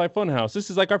 Firefly Funhouse. This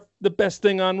is like the best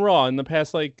thing on Raw in the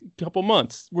past couple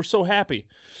months. We're so happy."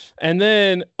 And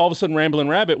then all of a sudden, Ramblin'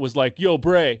 Rabbit was like, "Yo,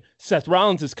 Bray, Seth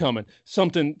Rollins is coming.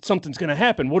 Something's gonna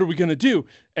happen. What are we gonna do?"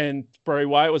 And Bray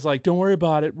Wyatt was like, "Don't worry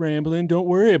about it, Ramblin'. Don't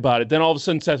worry about it." Then all of a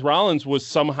sudden, Seth Rollins was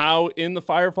somehow in the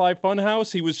Firefly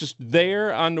Funhouse. He was just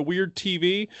there on the weird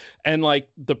TV and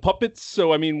the puppets.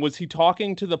 So I mean, was he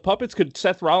talking to the puppets? Could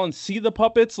Seth Rollins see the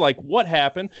puppets? What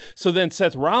happened? So then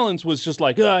Seth Rollins was just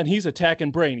and he's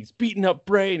attacking Bray, and he's beating up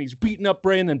Bray,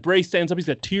 and then Bray stands up. He's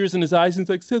got tears in his eyes, and he's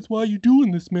like, "Seth, why are you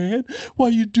doing this, man? Why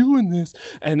are you doing this?"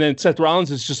 And then Seth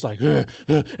Rollins is just and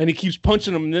he keeps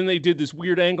punching him. And then they did this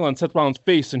weird angle on Seth Rollins'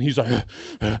 face, and he's like,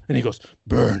 and he goes,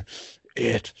 "Burn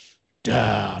it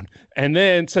down." And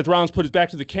then Seth Rollins put his back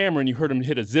to the camera, and you heard him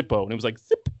hit a Zippo, and it was like,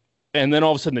 zip. And then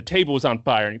all of a sudden the table was on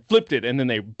fire, and he flipped it, and then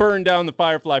they burned down the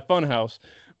Firefly Funhouse,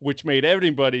 which made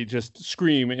everybody just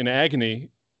scream in agony,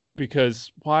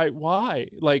 because why would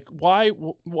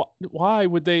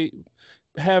they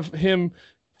have him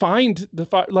find the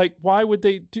fire? Why would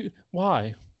they do?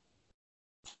 Why?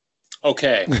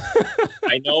 Okay.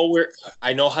 I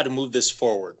know how to move this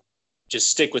forward. Just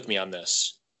stick with me on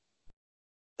this.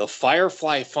 The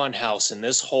Firefly Funhouse and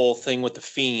this whole thing with the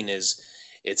Fiend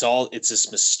it's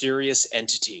this mysterious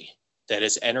entity that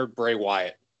has entered Bray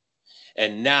Wyatt.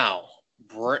 And now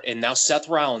Seth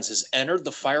Rollins has entered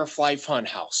the Firefly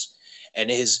Funhouse and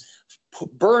is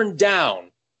burned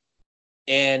down.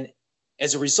 And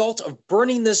as a result of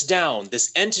burning this down,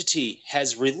 this entity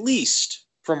has released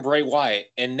from Bray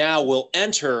Wyatt and now will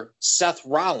enter Seth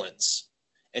Rollins.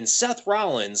 And Seth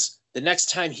Rollins, the next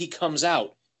time he comes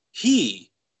out,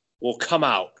 he will come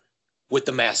out with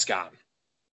the mask on.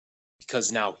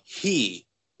 Because now he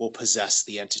will possess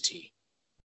the entity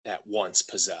that once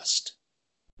possessed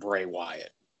Bray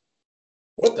Wyatt.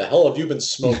 What the hell have you been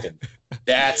smoking?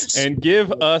 And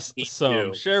give us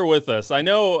some. Share with us. I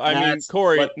know,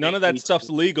 Corey, none of that stuff's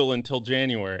legal until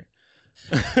January.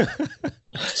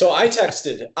 So I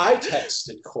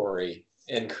texted Corey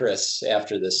and Chris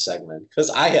after this segment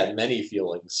because I had many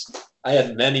feelings.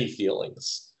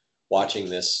 Watching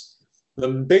this. The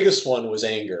biggest one was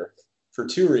anger for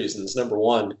two reasons. Number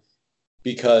one,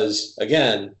 because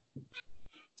again,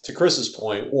 to Chris's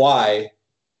point, why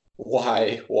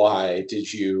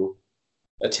did you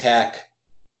attack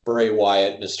Bray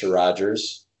Wyatt, Mr.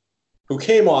 Rogers, who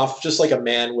came off just like a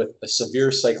man with a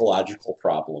severe psychological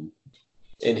problem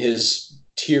in his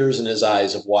tears in his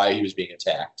eyes of why he was being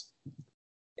attacked.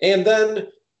 And then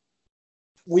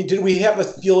we have a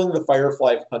feeling the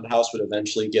Firefly Funhouse would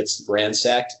eventually get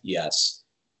ransacked? Yes.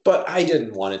 But I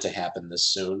didn't want it to happen this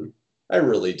soon. I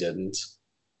really didn't.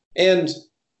 And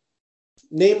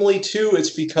namely, too,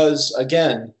 it's because,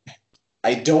 again,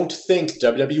 I don't think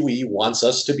WWE wants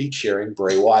us to be cheering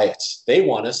Bray Wyatt. They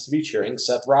want us to be cheering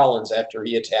Seth Rollins after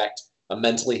he attacked a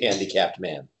mentally handicapped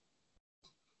man.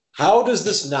 How does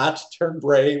this not turn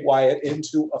Bray Wyatt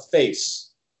into a face?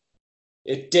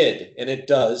 It did, and it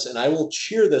does, and I will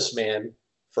cheer this man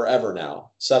forever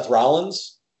now. Seth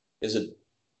Rollins is a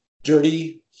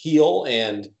dirty heel,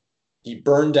 and he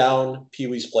burned down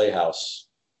Pee-wee's Playhouse.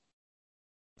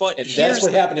 But that's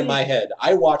what happened in my head.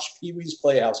 I watched Pee-wee's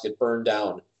Playhouse get burned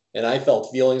down, and I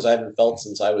felt feelings I haven't felt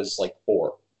since I was like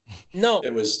 4. No.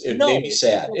 It made me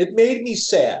sad. It made me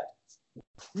sad.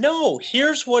 No,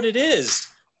 here's what it is.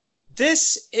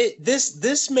 This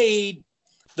made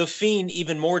the Fiend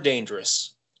even more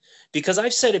dangerous. Because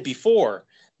I've said it before.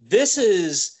 This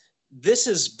is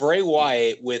Bray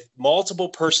Wyatt with multiple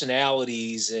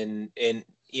personalities and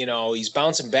you know, he's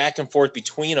bouncing back and forth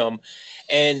between them.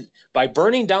 And by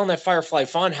burning down that Firefly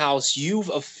Funhouse, you've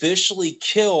officially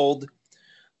killed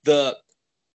the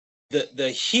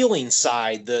healing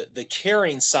side, the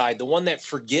caring side, the one that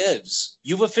forgives.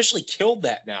 You've officially killed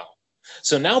that now.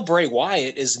 So now Bray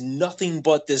Wyatt is nothing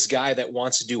but this guy that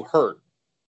wants to do hurt.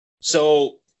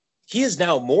 So he is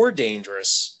now more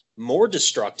dangerous, more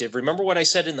destructive. Remember what I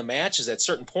said in the match is at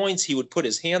certain points he would put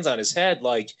his hands on his head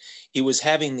like he was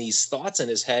having these thoughts in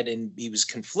his head and he was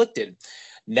conflicted.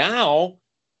 Now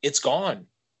it's gone.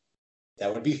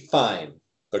 That would be fine.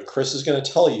 But Chris is going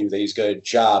to tell you that he's got a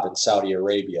job in Saudi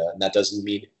Arabia, and that doesn't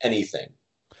mean anything.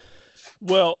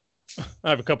 Well, I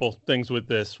have a couple things with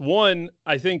this. One,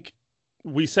 I think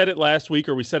we said it last week,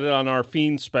 or we said it on our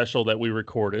Fiend special that we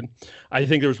recorded. I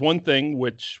think there's one thing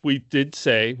which we did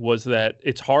say was that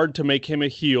it's hard to make him a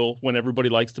heel when everybody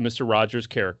likes the Mr. Rogers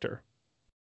character.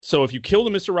 So if you kill the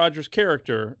Mr. Rogers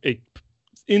character, it,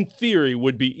 in theory,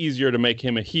 would be easier to make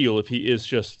him a heel if he is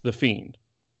just the Fiend.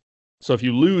 So if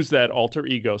you lose that alter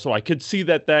ego, so I could see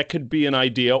that could be an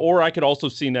idea, or I could also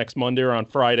see next Monday or on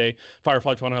Friday,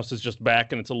 Firefly Funhouse is just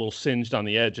back and it's a little singed on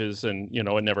the edges and, you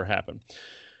know, it never happened.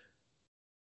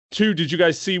 2, did you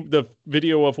guys see the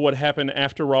video of what happened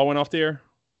after Raw went off the air?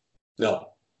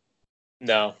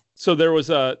 No. So there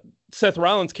was Seth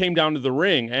Rollins came down to the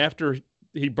ring after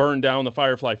he burned down the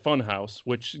Firefly Funhouse,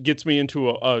 which gets me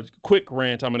into a quick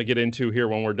rant I'm going to get into here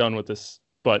when we're done with this.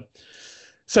 But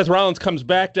Seth Rollins comes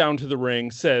back down to the ring,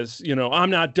 says, you know, I'm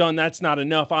not done. That's not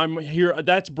enough. I'm here.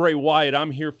 That's Bray Wyatt. I'm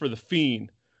here for the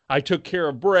Fiend. I took care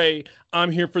of Bray.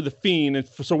 I'm here for the Fiend. And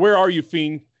so where are you,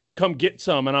 Fiend? Come get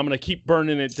some, and I'm going to keep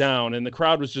burning it down. And the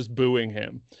crowd was just booing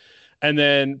him. And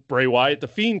then Bray Wyatt, the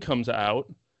Fiend, comes out,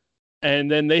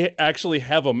 and then they actually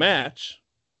have a match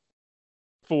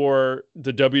for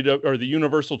the the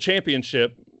Universal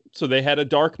Championship. So they had a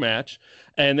dark match,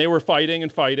 and they were fighting,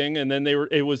 and then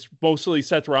it was mostly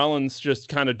Seth Rollins just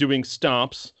kind of doing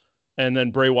stomps, and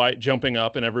then Bray Wyatt jumping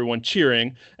up and everyone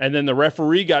cheering. And then the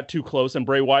referee got too close, and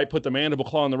Bray Wyatt put the mandible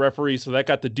claw on the referee, so that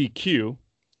got the DQ.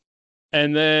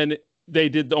 And then they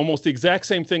did almost the exact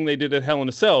same thing they did at Hell in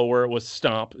a Cell, where it was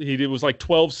stomp. It was like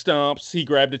 12 stomps. He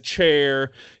grabbed a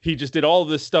chair. He just did all of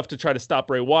this stuff to try to stop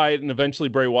Bray Wyatt, and eventually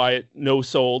Bray Wyatt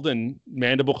no-sold and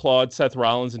mandible clawed Seth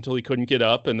Rollins until he couldn't get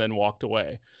up and then walked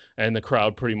away. And the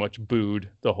crowd pretty much booed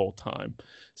the whole time.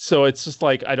 So it's just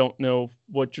like, I don't know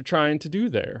what you're trying to do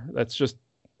there. That's just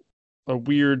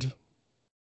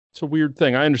it's a weird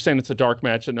thing. I understand it's a dark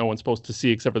match that no one's supposed to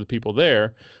see except for the people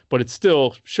there, but it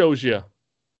still shows you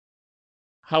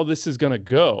how this is going to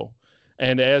go.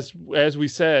 And as we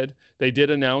said, they did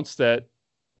announce that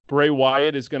Bray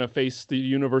Wyatt is going to face the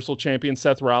Universal Champion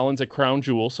Seth Rollins at Crown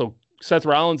Jewel. So Seth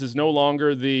Rollins is no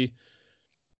longer the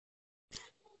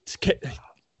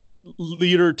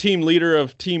team leader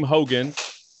of Team Hogan.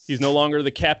 He's no longer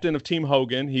the captain of Team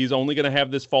Hogan. He's only going to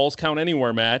have this Falls Count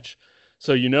Anywhere match.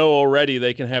 So you know already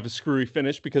they can have a screwy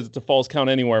finish because it's a Falls Count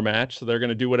Anywhere match. So they're going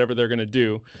to do whatever they're going to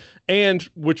do. And,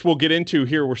 which we'll get into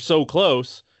here, we're so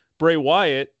close, Bray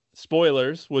Wyatt,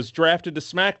 spoilers, was drafted to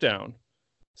SmackDown.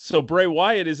 So Bray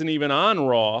Wyatt isn't even on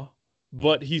Raw,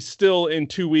 but he's still in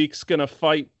 2 weeks going to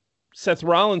fight Seth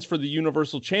Rollins for the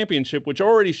Universal Championship, which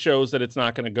already shows that it's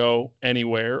not going to go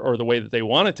anywhere or the way that they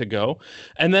want it to go.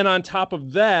 And then on top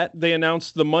of that, they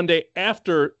announced the Monday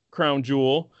after Crown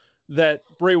Jewel that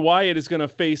Bray Wyatt is going to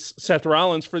face Seth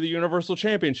Rollins for the Universal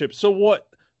Championship. So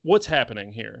what's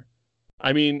happening here?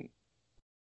 I mean,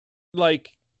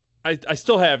 like, I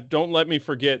still have, don't let me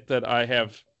forget that I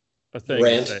have a thing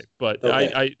to say, but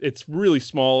okay. It's really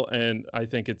small and I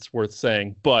think it's worth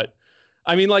saying. But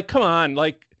I mean, like, come on,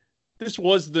 like, this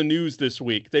was the news this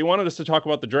week. They wanted us to talk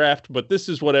about the draft, but this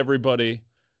is what everybody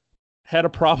had a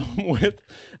problem with.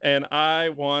 And I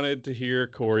wanted to hear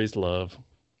Corey's love.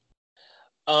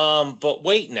 But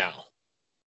wait now.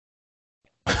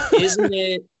 Isn't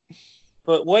it?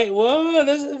 But wait, well,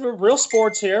 this is real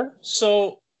sports here.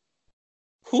 So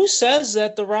who says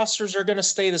that the rosters are going to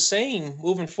stay the same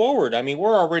moving forward? I mean,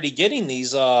 we're already getting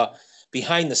these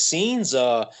behind the scenes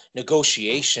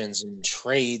negotiations and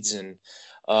trades and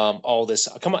all this.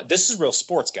 Come on, this is real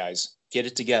sports, guys. Get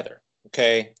it together.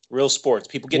 Okay? Real sports.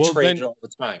 People get traded all the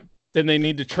time. Then they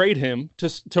need to trade him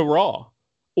to Raw.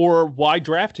 Or why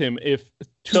draft him if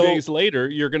 2 days later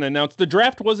you're going to announce the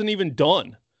draft wasn't even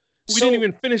done? We didn't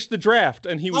even finish the draft,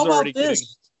 and he was already getting.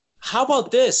 How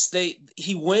about this?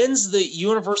 He wins the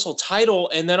Universal title,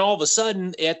 and then all of a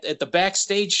sudden at the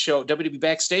backstage show, WWE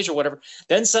Backstage or whatever,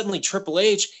 then suddenly Triple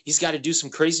H, he's got to do some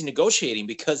crazy negotiating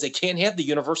because they can't have the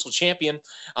Universal Champion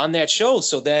on that show.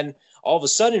 So then all of a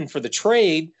sudden for the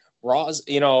trade, Raw's,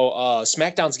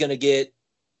 SmackDown's going to get,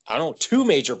 I don't know, 2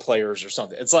 major players or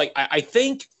something. It's like, I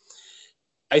think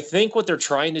what they're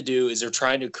trying to do is they're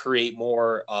trying to create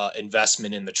more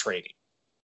investment in the trading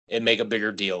and make a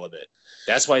bigger deal of it.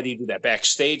 That's why they do that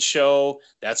backstage show.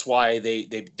 That's why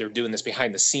they're doing this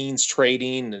behind the scenes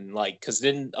trading and because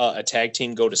didn't a tag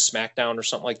team go to SmackDown or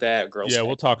something like that? Girls. Yeah,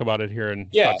 we'll talk about it here in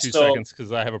about 2 seconds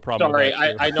because I have a problem. Sorry, with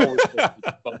that I know.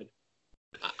 But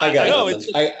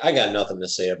I got nothing to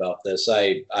say about this.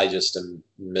 I just am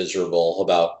miserable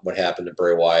about what happened to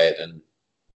Bray Wyatt, and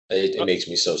it makes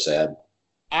me so sad.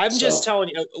 I'm just telling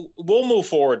you, we'll move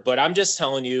forward, but I'm just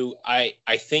telling you, I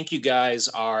think you guys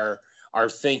are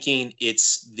thinking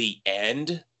it's the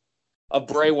end of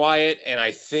Bray Wyatt, and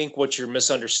I think what you're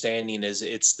misunderstanding is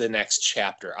it's the next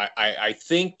chapter. I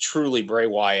think truly Bray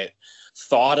Wyatt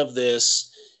thought of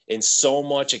this in so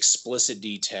much explicit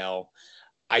detail.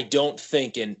 I don't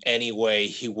think in any way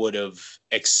he would have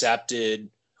accepted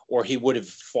or he would have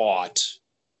fought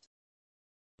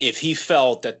if he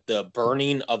felt that the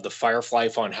burning of the Firefly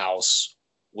Funhouse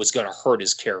was going to hurt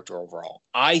his character overall.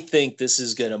 I think this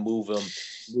is going to move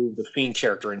the Fiend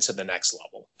character into the next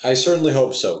level. I certainly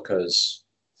hope so, because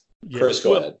Chris,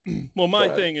 go ahead. Well, my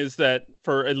thing is that,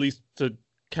 for at least to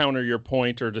counter your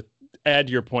point or to add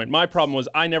to your point, my problem was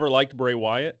I never liked Bray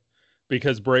Wyatt.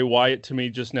 Because Bray Wyatt, to me,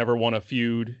 just never won a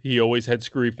feud. He always had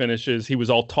screwy finishes. He was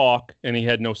all talk, and he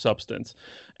had no substance.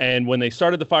 And when they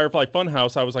started the Firefly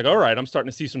Funhouse, I was like, all right, I'm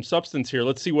starting to see some substance here.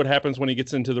 Let's see what happens when he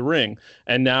gets into the ring.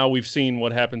 And now we've seen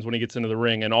what happens when he gets into the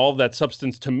ring. And all of that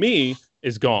substance, to me,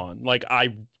 is gone. Like,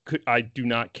 I do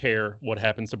not care what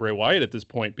happens to Bray Wyatt at this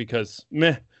point because,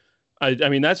 meh. I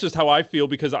mean, that's just how I feel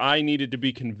because I needed to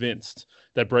be convinced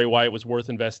that Bray Wyatt was worth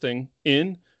investing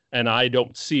in. And I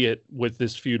don't see it with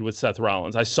this feud with Seth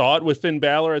Rollins. I saw it with Finn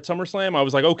Balor at SummerSlam. I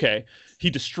was like, okay, he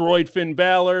destroyed Finn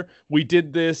Balor. We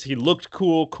did this. He looked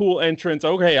cool entrance.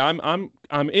 Okay, I'm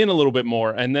in a little bit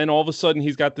more. And then all of a sudden,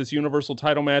 he's got this Universal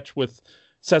title match with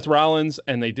Seth Rollins,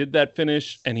 and they did that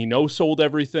finish, and he no-sold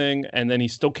everything, and then he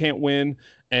still can't win,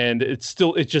 and it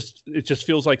just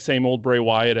feels like same old Bray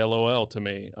Wyatt, LOL to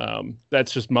me.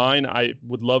 That's just mine. I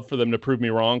would love for them to prove me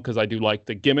wrong because I do like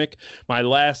the gimmick. My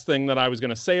last thing that I was going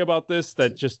to say about this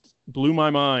that just blew my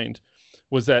mind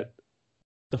was that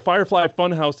the Firefly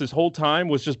Funhouse this whole time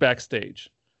was just backstage.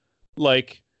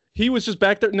 Like, he was just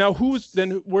back there. Now,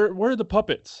 where are the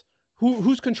puppets?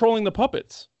 Who's controlling the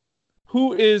puppets?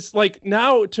 Who is, like,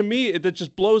 now to me that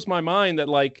just blows my mind that,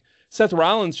 like, Seth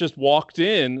Rollins just walked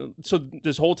in, so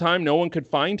this whole time no one could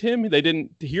find him. They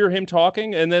didn't hear him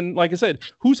talking, and then, like I said,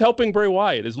 who's helping Bray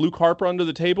Wyatt? Is Luke Harper under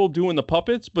the table doing the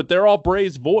puppets? But they're all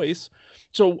Bray's voice.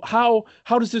 So how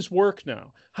does this work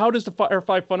now? How does the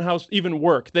Firefly Funhouse even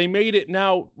work? They made it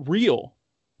now real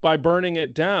by burning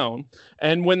it down.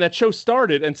 And when that show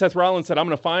started and Seth Rollins said, I'm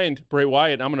going to find Bray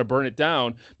Wyatt and I'm going to burn it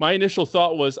down, my initial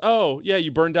thought was, oh, yeah,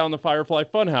 you burned down the Firefly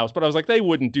Funhouse. But I was like, they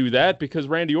wouldn't do that because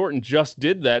Randy Orton just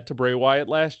did that to Bray Wyatt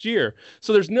last year.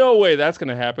 So there's no way that's going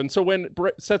to happen. So when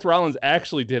Seth Rollins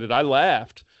actually did it, I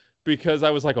laughed because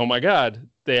I was like, oh my God,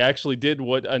 they actually did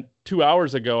what 2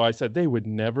 hours ago I said they would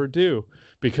never do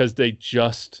because they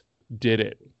just did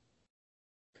it.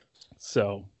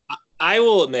 So I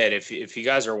will admit, if you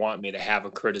guys are wanting me to have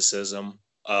a criticism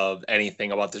of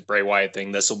anything about this Bray Wyatt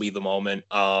thing, this will be the moment.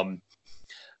 I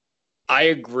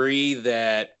agree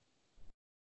that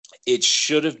it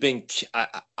should have been.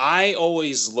 I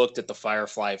always looked at the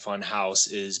Firefly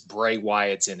Funhouse as Bray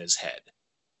Wyatt's in his head.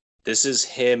 This is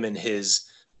him and his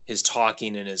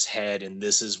talking in his head, and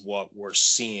this is what we're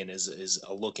seeing is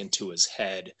a look into his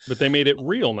head. But they made it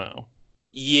real now.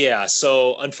 Yeah,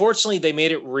 so unfortunately they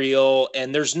made it real,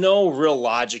 and there's no real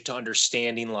logic to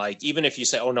understanding, like, even if you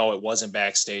say, oh no, it wasn't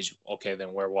backstage, okay,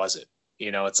 then where was it?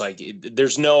 You know, it's like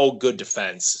there's no good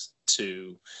defense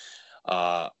to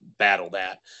battle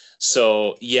that.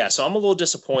 So yeah, so I'm a little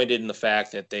disappointed in the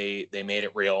fact that they made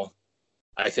it real.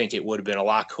 I think it would have been a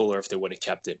lot cooler if they would have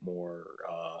kept it more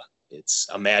it's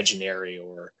imaginary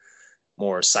or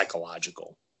more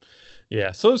psychological.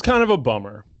 Yeah, so it's kind of a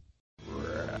bummer.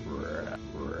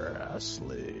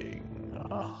 Wrestling.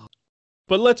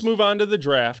 But let's move on to the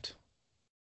draft.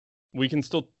 We can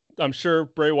still, I'm sure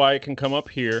Bray Wyatt can come up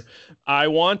here. I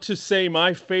want to say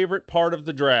my favorite part of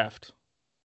the draft.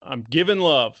 I'm giving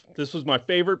love. This was my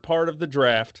favorite part of the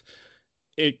draft.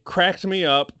 It cracked me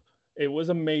up. It was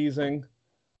amazing.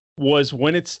 Was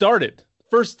when it started.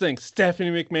 First thing,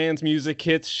 Stephanie McMahon's music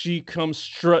hits. She comes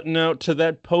strutting out to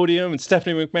that podium, and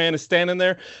Stephanie McMahon is standing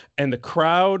there, and the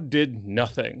crowd did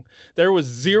nothing. There was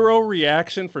zero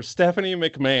reaction for Stephanie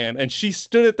McMahon, and she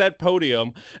stood at that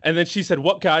podium, and then she said,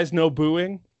 "What, guys, no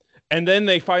booing?" And then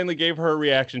they finally gave her a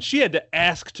reaction. She had to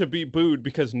ask to be booed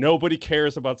because nobody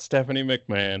cares about Stephanie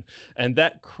McMahon. And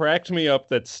that cracked me up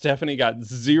that Stephanie got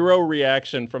zero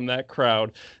reaction from that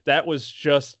crowd. That was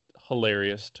just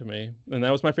hilarious to me. And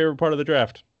that was my favorite part of the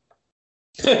draft.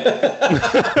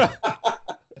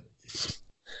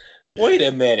 Wait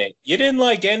a minute. You didn't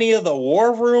like any of the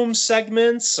War Room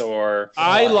segments, or?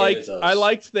 I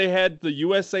liked they had the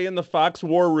USA and the Fox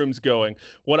War Rooms going.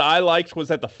 What I liked was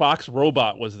that the Fox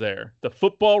robot was there. The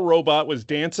football robot was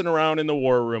dancing around in the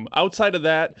War Room. Outside of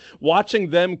that, watching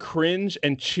them cringe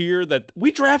and cheer that we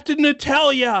drafted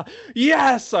Natalia.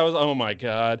 Yes, I was, oh my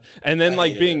God. And then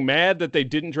being mad that they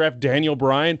didn't draft Daniel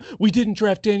Bryan. We didn't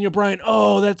draft Daniel Bryan.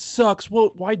 Oh, that sucks.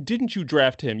 Well, why didn't you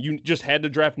draft him? You just had to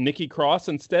draft Nikki Cross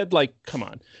instead? Like, come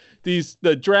on.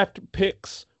 The draft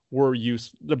picks were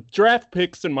the draft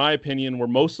picks, in my opinion, were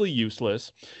mostly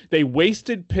useless. They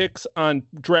wasted picks on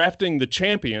drafting the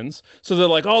champions. So they're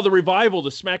like, oh, the Revival,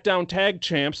 the SmackDown tag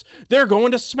champs, they're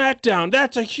going to SmackDown.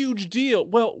 That's a huge deal.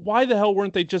 Well, why the hell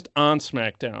weren't they just on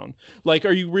SmackDown? Like,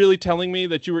 are you really telling me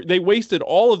that they wasted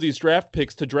all of these draft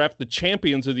picks to draft the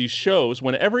champions of these shows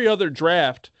when every other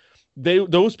draft,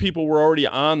 those people were already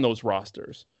on those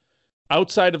rosters?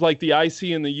 Outside of like the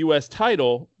IC and the US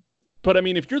title. But I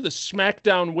mean, if you're the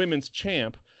SmackDown Women's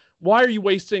Champ, why are you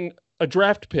wasting a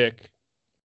draft pick?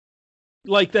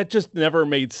 Like, that just never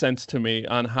made sense to me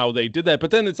on how they did that. But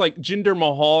then it's like Jinder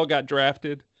Mahal got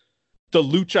drafted. The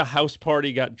Lucha House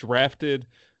Party got drafted.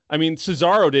 I mean,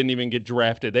 Cesaro didn't even get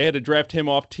drafted. They had to draft him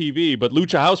off TV. But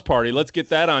Lucha House Party, let's get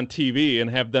that on TV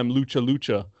and have them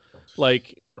lucha.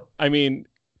 Like, I mean,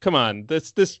 come on,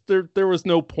 there was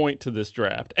no point to this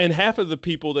draft. And half of the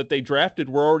people that they drafted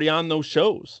were already on those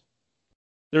shows.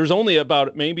 There's only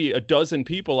about maybe a dozen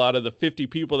people out of the 50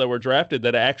 people that were drafted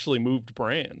that actually moved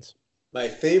brands. My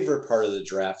favorite part of the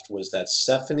draft was that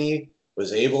Stephanie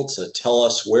was able to tell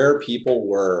us where people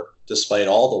were despite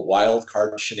all the wild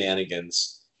card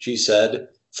shenanigans. She said,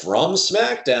 from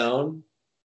SmackDown,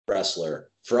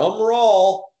 wrestler. from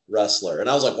Raw wrestler. And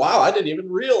I was like, wow, I didn't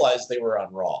even realize they were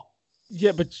on Raw.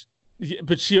 Yeah,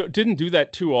 but she didn't do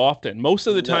that too often. Most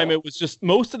of the time, it was just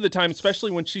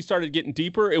especially when she started getting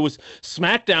deeper, it was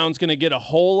SmackDown's going to get a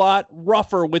whole lot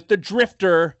rougher with the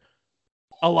Drifter,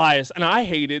 Elias. And I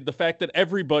hated the fact that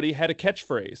everybody had a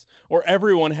catchphrase, or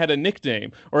everyone had a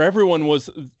nickname, or everyone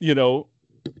was,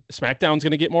 SmackDown's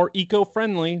going to get more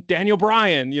eco-friendly. Daniel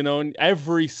Bryan, and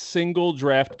every single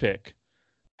draft pick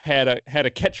had a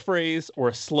catchphrase or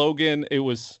a slogan. It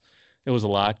was a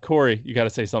lot. Corey, you got to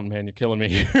say something, man. You're killing me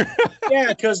here.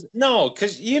 Yeah,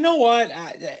 because you know what?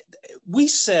 We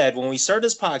said when we started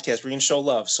this podcast, we're going to show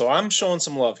love. So I'm showing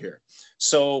some love here.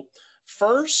 So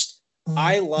first,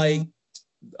 I like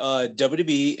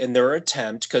WWE and their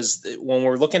attempt, because when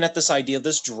we're looking at this idea of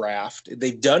this draft,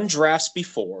 they've done drafts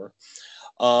before.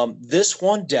 This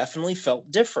one definitely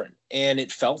felt different. And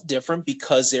it felt different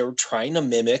because they were trying to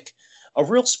mimic a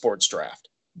real sports draft,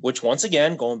 which, once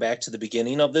again, going back to the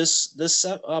beginning of this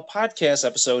podcast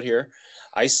episode here,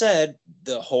 I said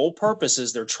the whole purpose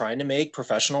is they're trying to make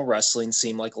professional wrestling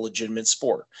seem like a legitimate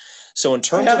sport. So in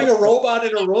terms having of a robot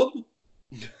in a room,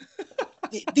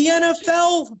 the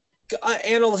NFL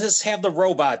analysts have the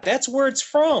robot. That's where it's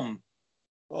from.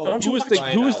 oh, Who was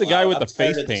the guy with the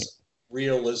face paint?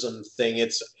 Realism thing.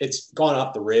 It's gone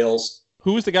off the rails.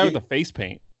 Who was the guy with the face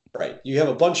paint? Right. You have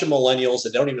a bunch of millennials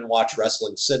that don't even watch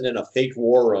wrestling sitting in a fake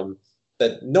war room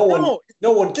that no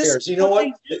one cares. You know what?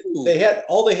 They had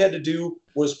to do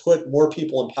was put more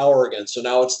people in power again. So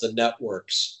now it's the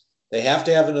networks. They have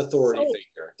to have an authority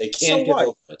figure. They can't get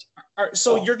over it.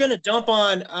 So you're going to dump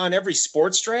on every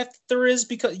sports draft there is,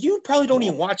 because you probably don't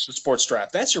even watch the sports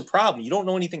draft. That's your problem. You don't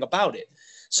know anything about it.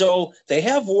 So they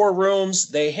have war rooms.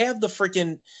 They have the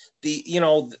freaking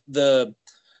the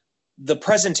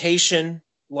presentation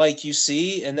like you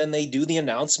see, and then they do the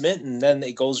announcement, and then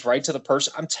it goes right to the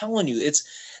person. I'm telling you,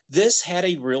 this had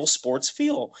a real sports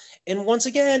feel. And once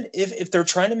again, if they're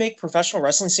trying to make professional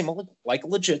wrestling seem like a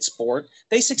legit sport,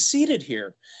 they succeeded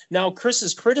here. Now,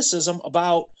 Chris's criticism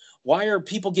about why are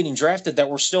people getting drafted that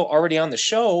were still already on the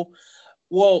show,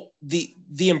 well, the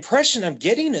impression I'm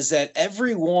getting is that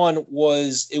everyone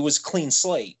was clean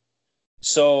slate.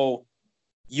 So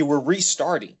you were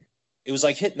restarting. It was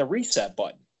like hitting the reset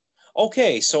button.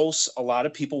 Okay, so a lot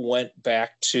of people went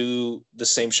back to the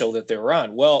same show that they were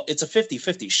on. Well, it's a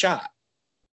 50-50 shot.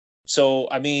 So,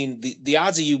 I mean, the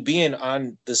odds of you being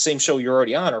on the same show you're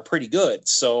already on are pretty good.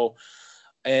 So,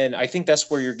 and I think that's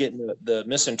where you're getting the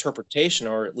misinterpretation,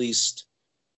 or at least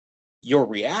your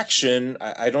reaction.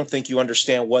 I don't think you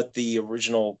understand what the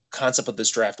original concept of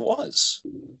this draft was.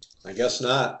 I guess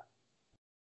not.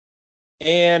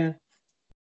 And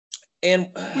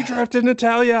we drafted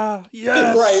Natalia.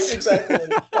 Yes. Right, exactly.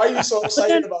 Why are you so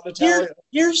excited about Natalia?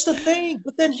 Here's the thing.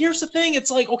 It's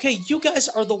like, okay, you guys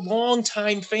are the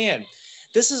longtime fan.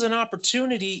 This is an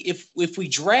opportunity. If we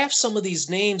draft some of these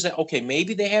names that, okay,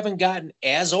 maybe they haven't gotten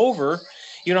as over.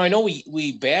 I know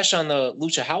we bash on the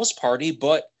Lucha House Party,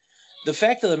 but the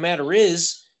fact of the matter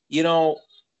is,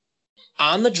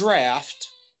 on the draft,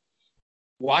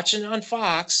 watching on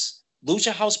Fox,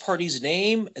 Lucha House Party's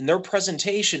name and their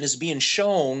presentation is being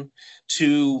shown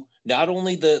to not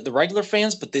only the regular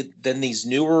fans, but then these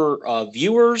newer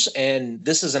viewers. And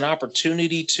this is an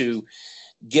opportunity to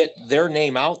get their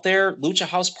name out there. Lucha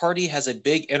House Party has a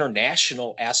big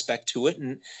international aspect to it.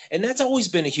 And that's always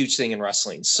been a huge thing in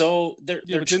wrestling. So but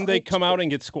didn't they come out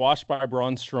and get squashed by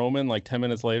Braun Strowman like 10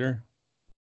 minutes later?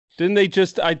 Didn't they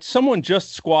someone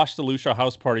just squashed the Lucha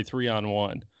House Party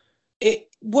 3-on-1?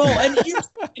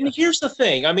 And here's the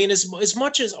thing. I mean, as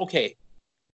much as, okay,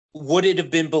 would it have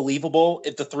been believable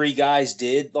if the three guys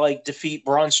did defeat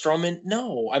Braun Strowman?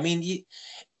 No. I mean,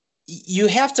 you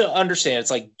have to understand,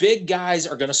 it's like big guys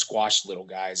are going to squash little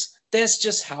guys. That's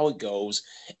just how it goes.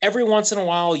 Every once in a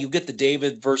while, you get the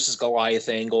David versus Goliath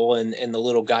angle, and the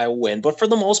little guy will win. But for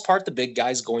the most part, the big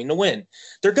guy's going to win.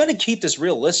 They're going to keep this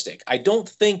realistic. I don't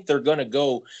think they're going to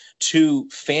go to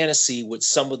fantasy with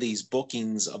some of these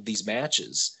bookings of these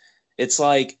matches. It's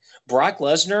like Brock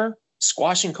Lesnar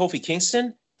squashing Kofi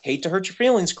Kingston. Hate to hurt your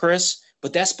feelings, Chris,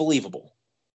 but that's believable.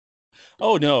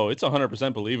 Oh, no, it's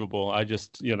 100% believable. I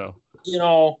just,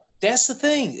 that's the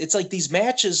thing. It's like these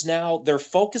matches now, they're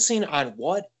focusing on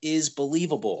what is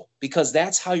believable, because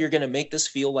that's how you're going to make this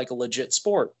feel like a legit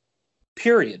sport,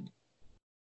 period.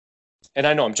 And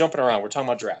I know I'm jumping around. We're talking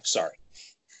about drafts. Sorry.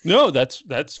 No,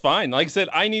 that's fine. Like I said,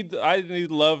 I need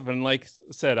love. And like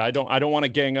I said, I don't want to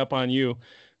gang up on you,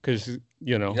 because,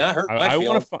 I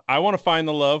want to find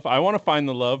the love. I want to find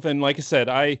the love. And like I said,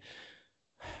 I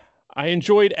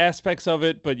enjoyed aspects of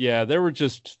it, but yeah, there were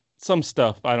just some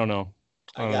stuff. I don't know.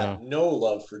 I got no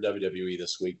love for WWE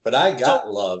this week, but I got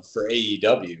love for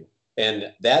AEW.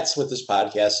 And that's what this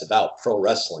podcast is about, pro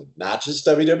wrestling, not just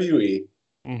WWE,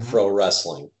 pro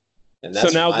wrestling. And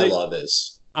that's what my love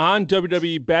is. On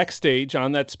WWE Backstage,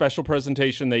 on that special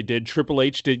presentation they did, Triple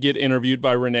H did get interviewed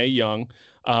by Renee Young,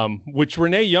 which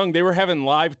Renee Young, they were having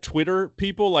live Twitter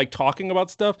people like talking about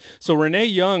stuff. So Renee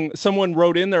Young, someone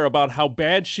wrote in there about how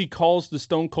bad she calls the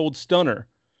Stone Cold Stunner.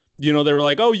 You know, they were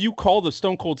like, oh, you call the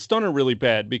Stone Cold Stunner really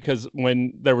bad, because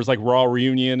when there was like Raw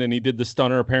reunion and he did the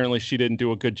Stunner, apparently she didn't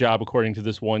do a good job, according to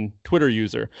this one Twitter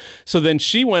user. So then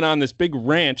she went on this big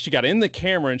rant. She got in the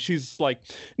camera and she's like,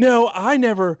 no,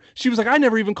 she was like, I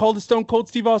never even called the Stone Cold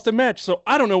Steve Austin match. So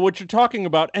I don't know what you're talking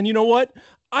about. And you know what?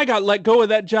 I got let go of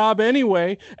that job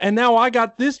anyway. And now I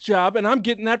got this job and I'm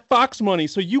getting that Fox money.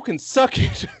 So you can suck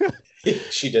it.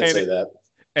 She did say that.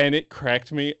 And it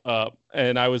cracked me up.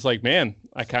 And I was like, man,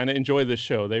 I kind of enjoy this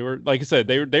show. They were, like I said,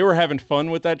 they were having fun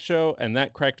with that show, and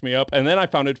that cracked me up. And then I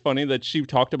found it funny that she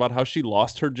talked about how she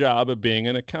lost her job of being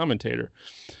a commentator.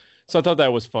 So I thought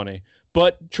that was funny.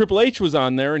 But Triple H was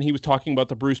on there, and he was talking about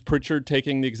the Bruce Pritchard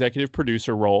taking the executive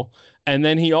producer role. And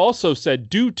then he also said,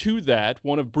 due to that,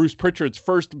 one of Bruce Pritchard's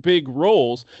first big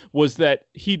roles was that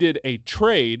he did a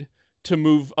trade to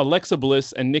move Alexa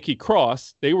Bliss and Nikki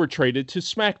Cross. They were traded to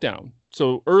SmackDown.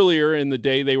 So earlier in the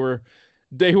day, they were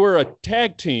a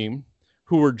tag team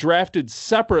who were drafted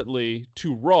separately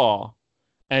to Raw,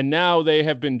 and now they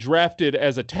have been drafted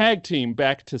as a tag team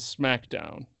back to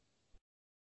SmackDown.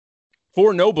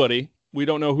 For nobody. We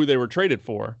don't know who they were traded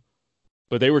for,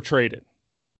 but they were traded.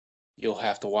 You'll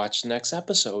have to watch the next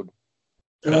episode.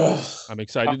 I'm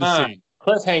excited to see.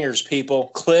 Cliffhangers,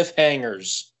 people.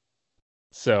 Cliffhangers.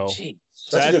 So that's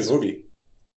a good movie.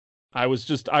 I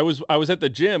was at the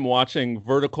gym watching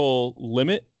Vertical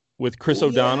Limit with Chris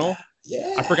O'Donnell.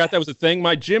 Yeah. I forgot that was a thing.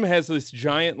 My gym has this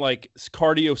giant like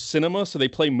cardio cinema, so they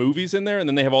play movies in there, and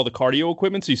then they have all the cardio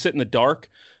equipment. So you sit in the dark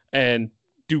and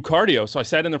do cardio. So I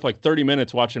sat in there for like 30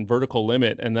 minutes watching Vertical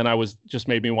Limit, and then just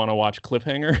made me want to watch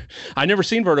Cliffhanger. I never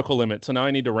seen Vertical Limit, so now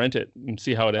I need to rent it and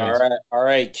see how it ends. All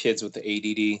right, kids with the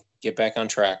ADD, get back on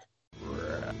track.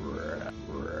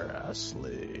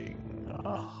 Wrestling.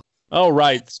 All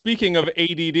right. Speaking of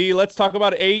ADD, let's talk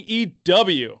about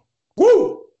AEW.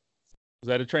 Woo! Was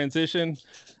that a transition?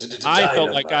 I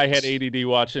felt like I had ADD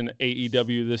watching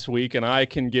AEW this week, and I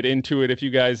can get into it if you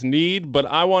guys need, but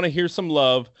I want to hear some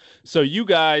love. So you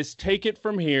guys take it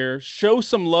from here. Show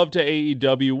some love to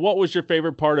AEW. What was your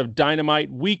favorite part of Dynamite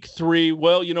Week 3?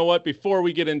 Well, you know what? Before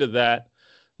we get into that,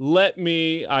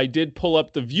 I did pull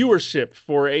up the viewership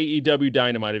for AEW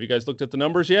Dynamite. Have you guys looked at the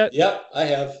numbers yet? Yep, I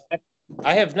have.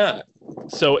 I have not.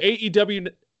 So AEW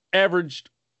averaged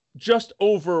just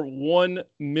over 1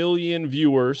 million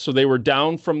viewers. So they were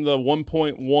down from the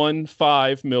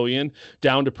 1.15 million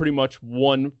down to pretty much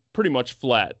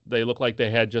flat. They look like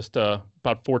they had just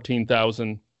about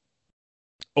 14,000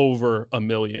 over a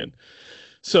million.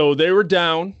 So they were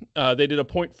down. They did a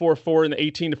 0.44 in the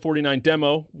 18 to 49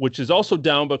 demo, which is also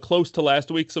down, but close to last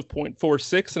week's of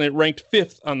 0.46, and it ranked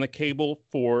 5th on the cable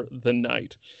for the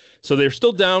night. So they're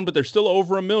still down, but they're still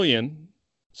over a million.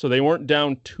 So they weren't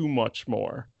down too much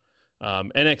more.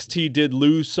 NXT did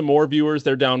lose some more viewers.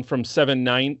 They're down from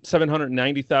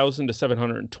 790,000 to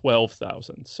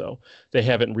 712,000. So they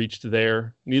haven't reached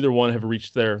neither one have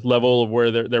reached their level of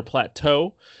where their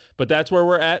plateau. But that's where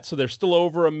we're at. So they're still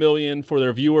over a million for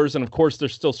their viewers. And of course, they're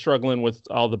still struggling with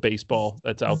all the baseball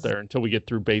that's out there. Until we get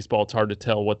through baseball, it's hard to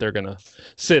tell what they're going to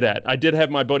sit at. I did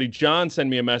have my buddy John send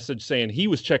me a message saying he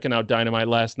was checking out Dynamite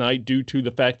last night due to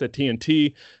the fact that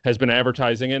TNT has been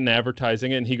advertising it.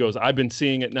 And he goes, I've been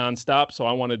seeing it nonstop, so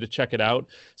I wanted to check it out.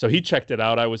 So he checked it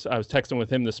out. I was texting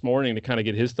with him this morning to kind of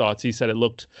get his thoughts. He said it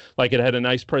looked like it had a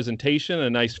nice presentation, a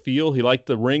nice feel. He liked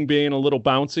the ring being a little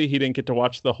bouncy. He didn't get to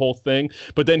watch the whole thing,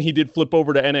 but then he did flip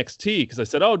over to NXT because I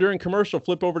said, during commercial,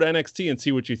 flip over to NXT and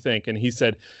see what you think. And he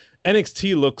said,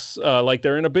 NXT looks like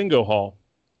they're in a bingo hall.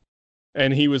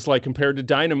 And he was like, compared to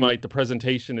Dynamite, the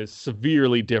presentation is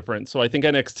severely different. So I think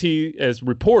NXT, as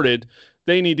reported,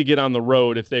 they need to get on the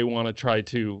road if they want to try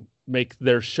to make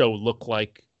their show look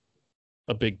like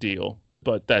a big deal.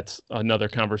 But that's another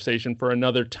conversation for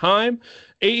another time.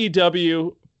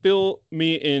 AEW, fill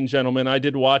me in, gentlemen. I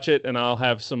did watch it, and I'll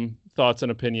have some thoughts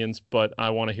and opinions, but I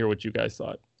want to hear what you guys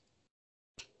thought.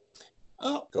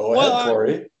 Go ahead,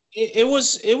 Corey. It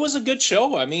was a good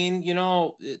show. I mean,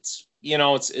 this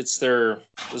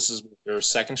is their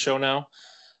second show now.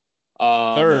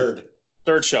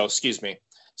 Third show, excuse me.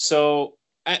 So,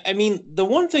 I mean, the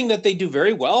one thing that they do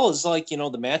very well is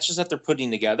the matches that they're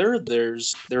putting together.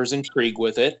 There's intrigue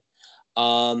with it.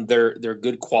 They're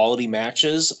good quality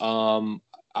matches.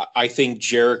 I think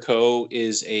Jericho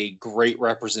is a great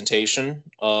representation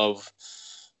of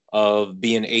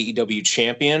being AEW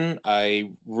champion.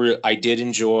 I did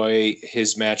enjoy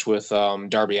his match with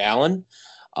Darby Allin,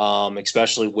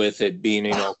 especially with it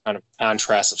being, kind of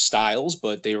contrast of styles,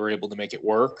 but they were able to make it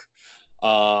work.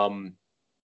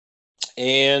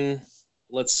 And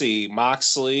let's see,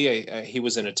 Moxley, he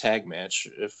was in a tag match,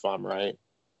 if I'm right.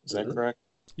 Is that correct?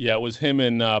 Yeah, it was him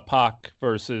and Pac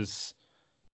versus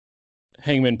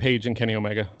Hangman Page and Kenny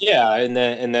Omega. Yeah, and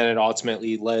then it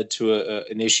ultimately led to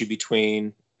an issue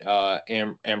between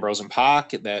Ambrose and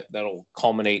Pac that'll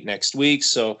culminate next week.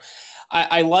 So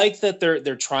I like that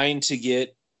they're trying to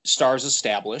get stars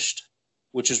established,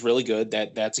 which is really good.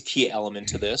 That's a key element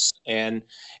to this, and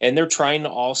they're trying to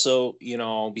also,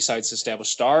 besides establish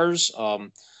stars,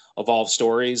 evolve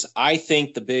stories. I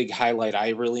think the big highlight I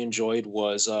really enjoyed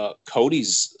was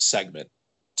Cody's segment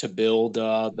to build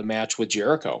the match with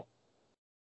Jericho.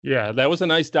 Yeah, that was a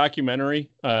nice documentary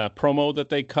promo that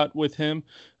they cut with him,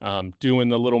 doing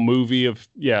the little movie of,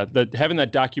 having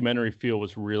that documentary feel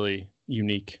was really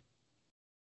unique.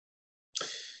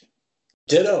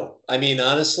 Ditto. I mean,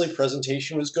 honestly,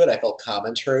 presentation was good. I felt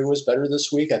commentary was better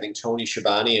this week. I think Tony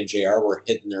Schiavone and JR were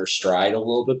hitting their stride a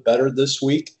little bit better this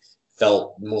week.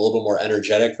 Felt a little bit more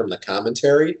energetic from the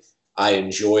commentary. I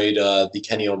enjoyed the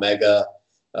Kenny Omega,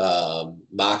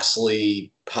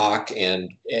 Moxley, Pac,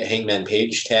 and Hangman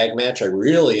Page tag match. I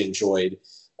really enjoyed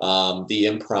the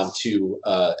impromptu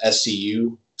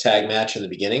SCU tag match in the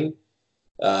beginning.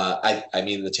 I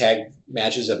mean, the tag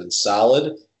matches have been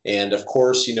solid. And of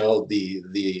course,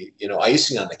 the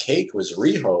icing on the cake was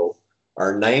Riho,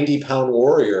 our 90-pound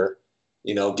warrior,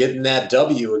 getting that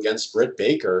W against Britt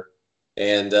Baker.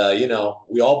 And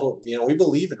we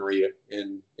believe in Rio,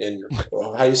 in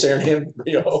how you say her name,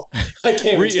 Rio. I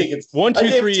can't even take it.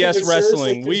 123 Yes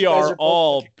Wrestling. We are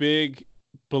all big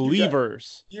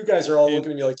believers. You guys are all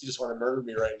looking at me like you just want to murder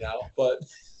me right now, but.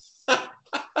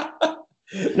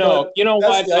 No, you know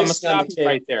what? I'm going to stop you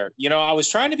right there. I was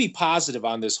trying to be positive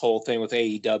on this whole thing with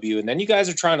AEW, and then you guys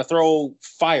are trying to throw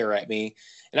fire at me,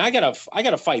 and I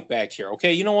gotta fight back here.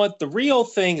 Okay, you know what? The Rio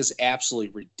thing is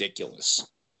absolutely ridiculous.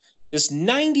 This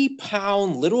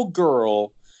 90-pound little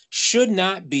girl should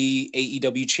not be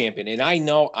AEW champion, and I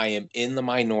know I am in the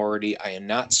minority. I am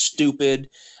not stupid.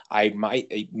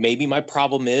 Maybe my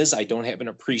problem is I don't have an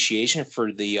appreciation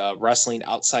for the wrestling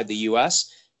outside the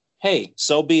U.S. Hey,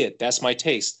 so be it. That's my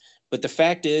taste. But the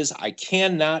fact is, I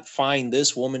cannot find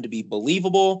this woman to be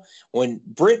believable when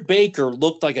Britt Baker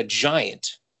looked like a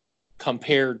giant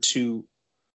compared to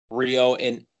Rio.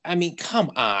 And I mean,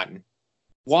 come on.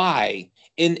 Why?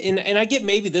 And I get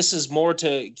maybe this is more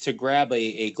to grab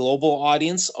a global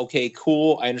audience. Okay,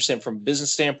 cool. I understand from a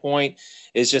business standpoint.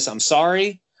 It's just, I'm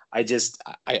sorry. I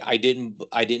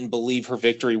didn't believe her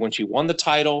victory when she won the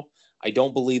title. I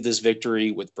don't believe this victory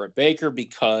with Britt Baker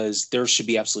because there should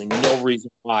be absolutely no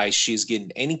reason why she's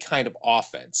getting any kind of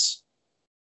offense.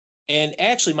 And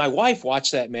actually, my wife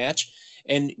watched that match,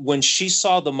 and when she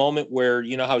saw the moment where,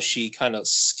 how she kind of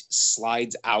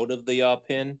slides out of the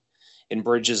pin and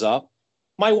bridges up,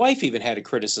 my wife even had a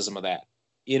criticism of that,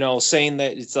 saying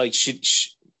that it's like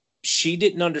she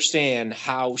didn't understand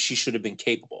how she should have been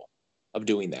capable of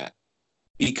doing that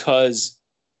because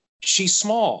she's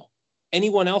small.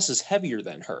 Anyone else is heavier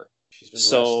than her. She's been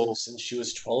wrestling since she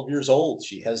was 12 years old.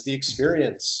 She has the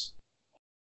experience.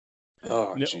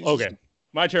 Oh, okay.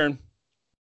 My turn.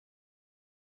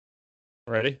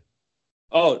 Ready?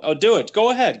 Oh, do it. Go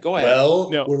ahead. Well,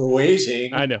 we're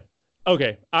waiting. I know.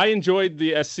 Okay. I enjoyed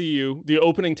the SCU, the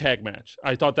opening tag match.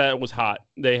 I thought that was hot.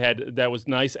 That was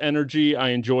nice energy.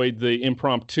 I enjoyed the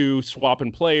impromptu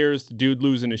swapping players, the dude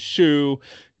losing his shoe,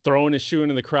 throwing his shoe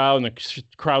into the crowd and the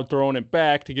crowd throwing it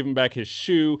back to give him back his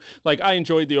shoe. Like, I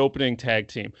enjoyed the opening tag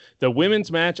team. The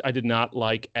women's match, I did not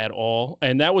like at all.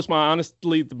 And that was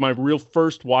honestly my real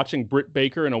first watching Britt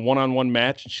Baker in a one-on-one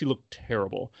match. And she looked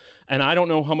terrible. And I don't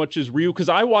know how much is Ryu, because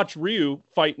I watched Ryu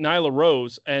fight Nyla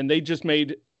Rose and they just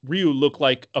made Ryu look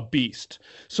like a beast.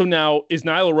 So now, is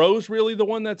Nyla Rose really the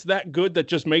one that's that good that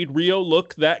just made Rio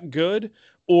look that good?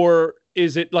 Or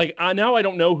is it like, now I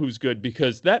don't know who's good,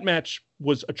 because that match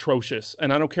was atrocious.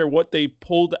 And I don't care what they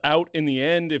pulled out in the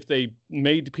end. If they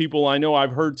made people, I know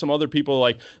I've heard some other people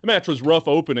like, the match was rough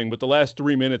opening, but the last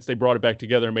 3 minutes they brought it back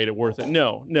together and made it worth it.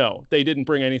 No, they didn't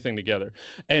bring anything together.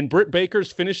 And Britt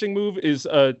Baker's finishing move is,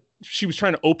 she was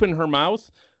trying to open her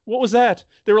mouth. What was that?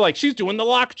 They were like, she's doing the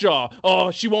lockjaw.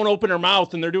 Oh, she won't open her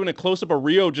mouth. And they're doing a close-up of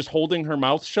Rio just holding her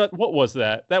mouth shut. What was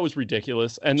that? That was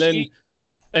ridiculous. And then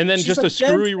just a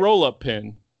screwy roll-up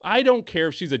pin. I don't care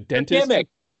if she's a dentist.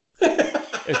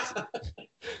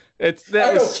 That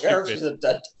I was don't care if stupid. she's a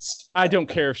dentist. I don't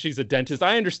care if she's a dentist.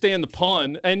 I understand the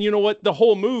pun. And you know what? The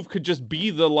whole move could just be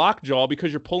the lockjaw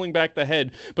because you're pulling back the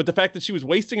head. But the fact that she was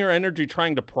wasting her energy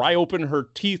trying to pry open her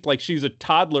teeth like she's a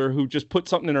toddler who just put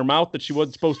something in her mouth that she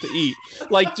wasn't supposed to eat,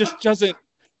 like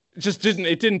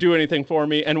it didn't do anything for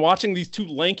me. And watching these two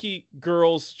lanky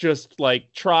girls just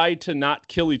like try to not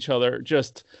kill each other,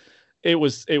 it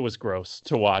was gross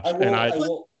to watch.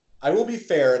 I will be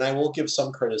fair and I will give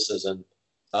some criticism.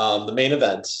 The main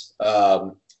event,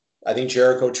 I think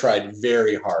Jericho tried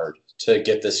very hard to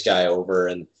get this guy over,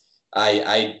 and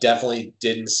I definitely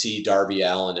didn't see Darby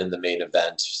Allin in the main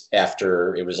event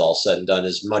after it was all said and done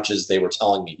as much as they were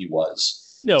telling me he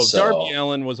was. No, Darby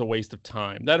Allin was a waste of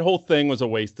time. That whole thing was a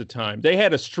waste of time. They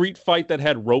had a street fight that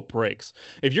had rope breaks.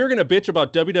 If you're going to bitch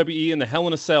about WWE and the Hell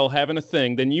in a Cell having a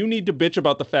thing, then you need to bitch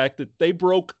about the fact that they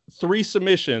broke 3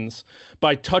 submissions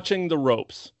by touching the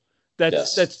ropes.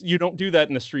 That's you don't do that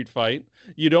in a street fight.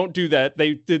 You don't do that.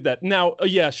 They did that. Now,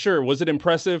 yeah, sure. Was it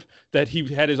impressive that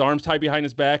he had his arms tied behind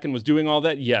his back and was doing all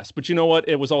that? Yes. But you know what?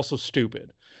 It was also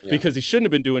stupid because he shouldn't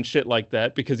have been doing shit like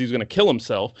that because he's going to kill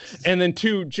himself. And then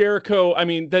 2, Jericho, I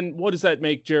mean, then what does that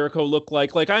make Jericho look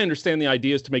like? Like, I understand the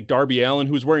idea is to make Darby Allin,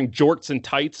 who's wearing jorts and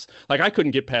tights. Like, I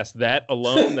couldn't get past that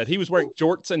alone, that he was wearing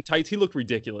jorts and tights. He looked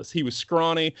ridiculous. He was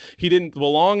scrawny. He didn't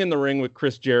belong in the ring with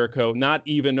Chris Jericho, not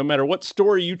even, no matter what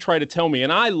story you try to tell me.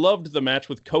 And I loved the match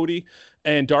with Cody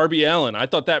and Darby Allin. I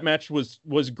thought that match was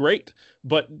great,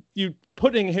 but you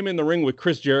putting him in the ring with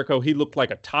Chris Jericho, he looked like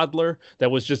a toddler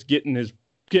that was just getting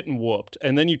whooped.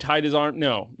 And then you tied his arm.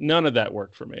 No, none of that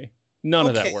worked for me. None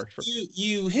of that worked for me.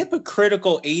 You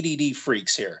hypocritical ADD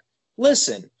freaks here.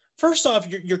 Listen, first off,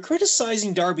 you're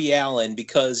criticizing Darby Allin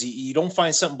because you don't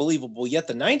find something believable, yet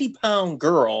the 90-pound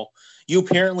girl you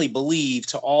apparently believe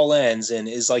to all ends and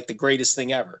is like the greatest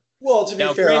thing ever. Well, to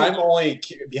be fair, I'm only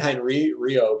behind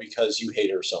Rio because you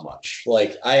hate her so much.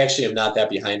 Like, I actually am not that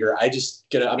behind her. I'm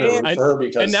gonna root for her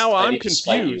because. And now I'm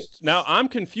confused. Now I'm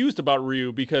confused about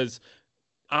Ryu because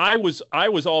I was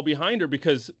all behind her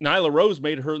because Nyla Rose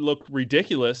made her look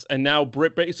ridiculous, and now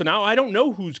so now I don't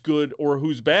know who's good or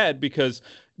who's bad because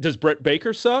does Britt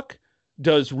Baker suck?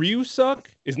 Does Ryu suck?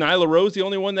 Is Nyla Rose the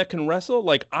only one that can wrestle?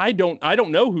 Like, I don't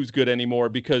know who's good anymore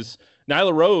because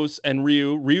Nyla Rose and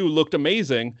Ryu looked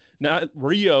amazing. Now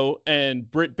Rio and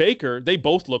Britt Baker, they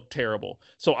both look terrible.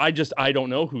 So I don't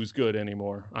know who's good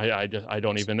anymore. I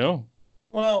don't even know.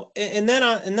 Well, and then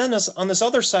on this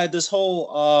other side, this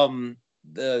whole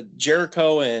the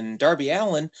Jericho and Darby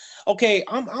Allin. Okay,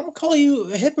 I'm gonna call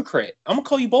you a hypocrite. I'm gonna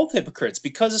call you both hypocrites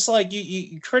because it's like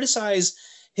you criticize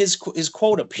his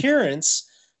quote appearance,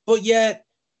 but yet,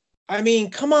 I mean,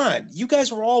 come on, you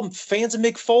guys were all fans of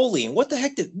Mick Foley, and what the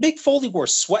heck did Mick Foley wore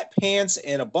sweatpants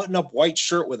and a button-up white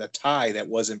shirt with a tie that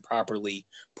wasn't properly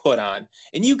put on,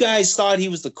 and you guys thought he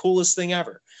was the coolest thing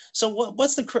ever. So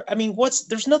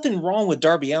there's nothing wrong with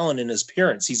Darby Allin in his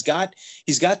appearance. He's got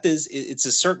this. It's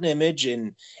a certain image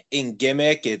in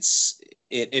gimmick.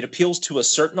 It appeals to a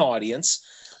certain audience.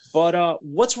 But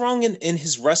what's wrong in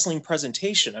his wrestling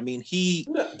presentation? I mean, he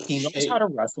knows how to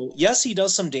wrestle. Yes, he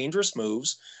does some dangerous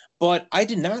moves, but I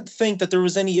did not think that there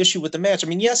was any issue with the match. I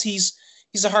mean, yes, he's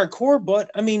a hardcore, but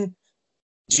I mean,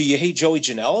 do you hate Joey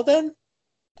Janela then?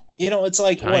 You know, it's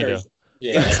like Kinda.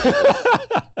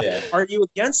 Yeah. Are you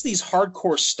against these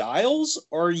hardcore styles,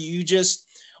 or are you just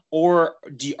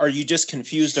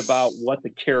confused about what the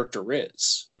character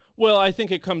is? Well, I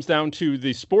think it comes down to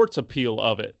the sports appeal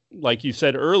of it. Like you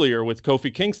said earlier with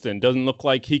Kofi Kingston, doesn't look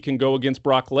like he can go against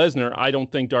Brock Lesnar. I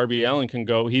don't think Darby Allin can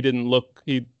go. He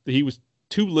was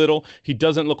too little. He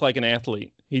doesn't look like an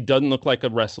athlete. He doesn't look like a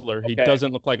wrestler. Okay. He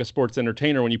doesn't look like a sports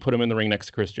entertainer when you put him in the ring next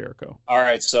to Chris Jericho. All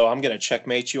right, so I'm going to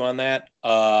checkmate you on that.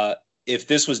 If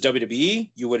this was WWE,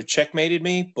 you would have checkmated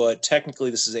me, but technically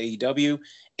this is AEW.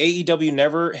 AEW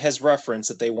never has referenced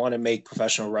that they want to make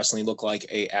professional wrestling look like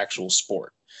a actual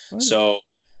sport. What? So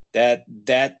that's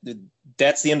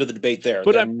the end of the debate there.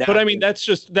 But I mean, that's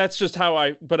just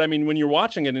how but I mean, when you're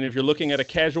watching it and if you're looking at a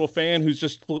casual fan who's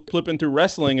just flipping through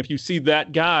wrestling, if you see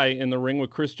that guy in the ring with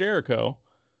Chris Jericho,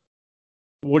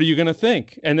 what are you going to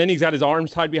think? And then he's got his arms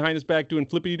tied behind his back doing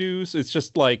flippy-doos. It's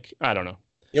just like, I don't know.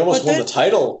 He almost won the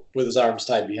title with his arms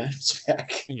tied behind his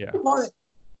back. Yeah.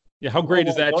 Yeah, how great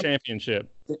is that championship?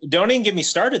 Don't even get me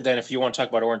started then if you want to talk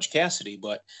about Orange Cassidy,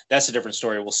 but that's a different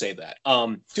story. We'll save that.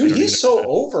 Dude, he's so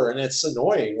over, and it's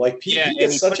annoying. Like, he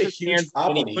gets such a huge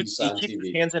pop when he's on TV. He keeps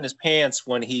his hands in his pants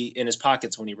in his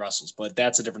pockets when he wrestles, but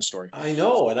that's a different story. I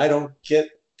know, and I don't get.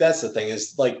 That's the thing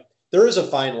is, like, there is a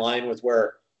fine line with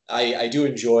where I do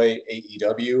enjoy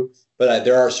AEW, but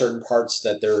there are certain parts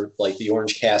that they're like the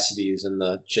Orange Cassidys and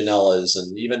the Janellas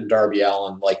and even Darby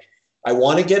Allin. Like, I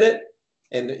want to get it,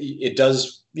 and it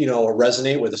does,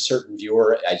 resonate with a certain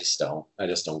viewer. I just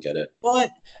don't get it.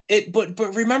 But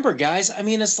remember, guys, I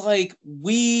mean, it's like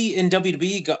we in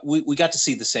WWE we got to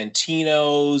see the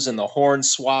Santinos and the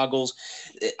Hornswoggles.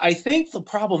 I think the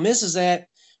problem is that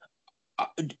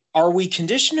are we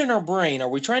conditioning our brain? Are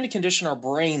we trying to condition our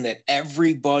brain that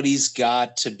everybody's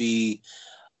got to be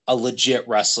a legit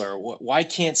wrestler? Why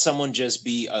can't someone just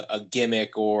be a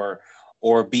gimmick or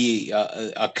be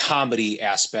a comedy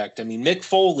aspect? I mean, Mick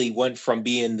Foley went from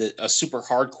being a super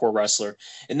hardcore wrestler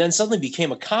and then suddenly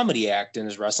became a comedy act in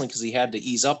his wrestling because he had to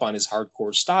ease up on his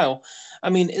hardcore style. I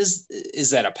mean, is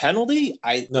that a penalty?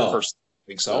 I personally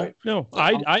think so. Right. No,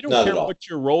 I don't care what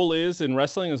your role is in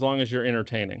wrestling as long as you're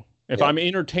entertaining. If I'm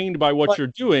entertained by what you're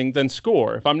doing, then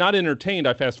score. If I'm not entertained,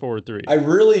 I fast forward 3. I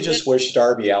really just wish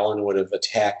Darby Allin would have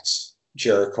attacked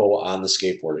Jericho on the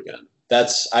skateboard again.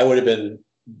 I would have been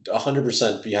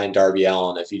 100% behind Darby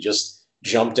Allin if he just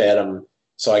jumped at him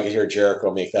so I could hear Jericho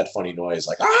make that funny noise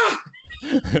like, ah!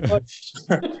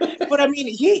 But I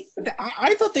mean,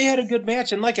 I thought they had a good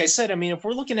match. And like I said, I mean, if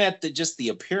we're looking at just the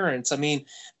appearance, I mean,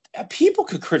 people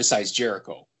could criticize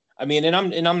Jericho. I mean, and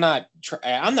I'm not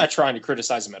trying to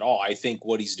criticize him at all. I think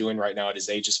what he's doing right now at his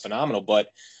age is phenomenal. But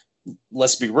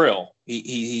let's be real,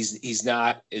 he's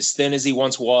not as thin as he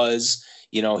once was.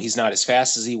 He's not as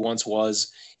fast as he once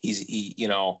was.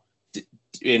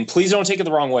 And please don't take it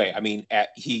the wrong way. I mean,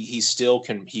 he still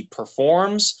he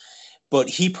performs, but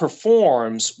he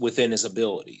performs within his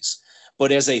abilities.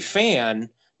 But as a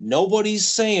fan, nobody's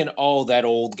saying, "Oh, that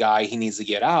old guy, he needs to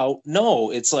get out."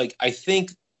 No, it's like I think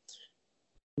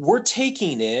we're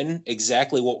taking in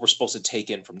exactly what we're supposed to take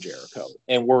in from Jericho,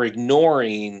 and we're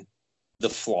ignoring the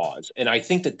flaws. And I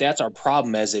think that's our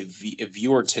problem as a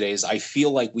viewer today is I feel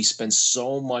like we spend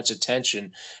so much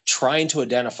attention trying to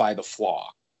identify the flaw.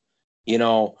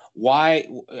 Why?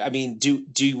 I mean, do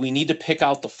we need to pick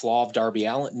out the flaw of Darby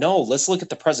Allin? No, let's look at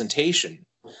the presentation.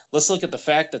 Let's look at the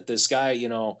fact that this guy,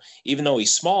 even though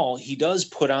he's small, he does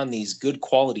put on these good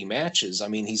quality matches. I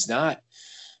mean, he's not,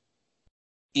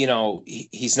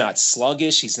 he's not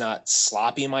sluggish. He's not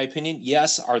sloppy, in my opinion.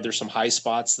 Yes. Are there some high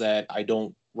spots that I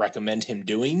don't recommend him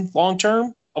doing long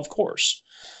term? Of course.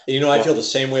 I feel the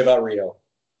same way about Rio.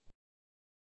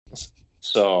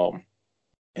 So,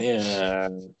 yeah,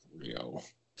 Rio.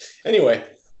 Anyway.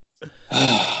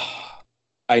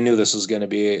 I knew this was going to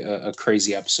be a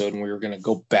crazy episode and we were going to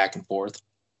go back and forth.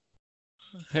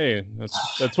 Hey,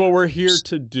 that's what we're here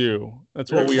to do.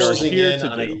 That's what we are here to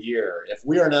do. A year. If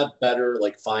we are not better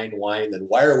like fine wine, then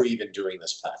why are we even doing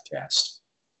this podcast?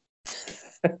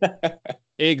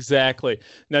 Exactly.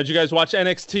 Now, did you guys watch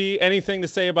NXT? Anything to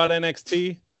say about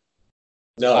NXT?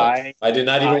 No, I did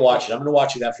not even watch it. I'm going to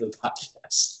watch it after the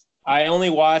podcast. I only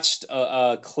watched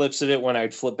clips of it when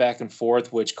I'd flip back and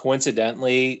forth, which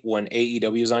coincidentally, when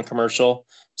AEW was on commercial,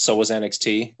 so was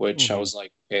NXT, which I was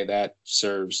like, okay, that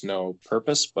serves no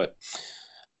purpose. But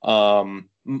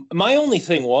my only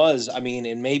thing was, I mean,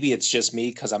 and maybe it's just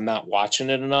me because I'm not watching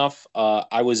it enough.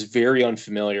 I was very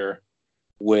unfamiliar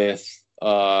with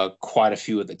quite a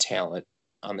few of the talent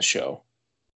on the show.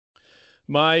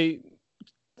 My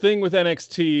thing with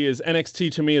NXT is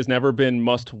NXT to me has never been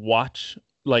must watch.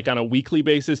 Like on a weekly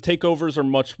basis, takeovers are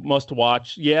much must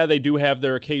watch. Yeah, they do have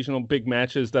their occasional big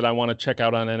matches that I want to check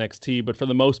out on NXT, but for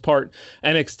the most part,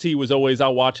 NXT was always,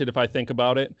 I'll watch it if I think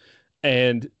about it.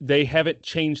 And they haven't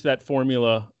changed that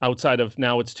formula outside of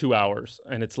now it's 2 hours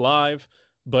and it's live,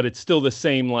 but it's still the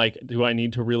same. Like, do I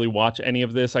need to really watch any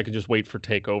of this? I could just wait for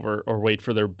takeover or wait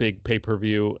for their big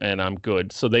pay-per-view and I'm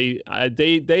good. So they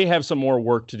have some more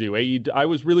work to do. I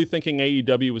was really thinking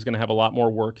AEW was going to have a lot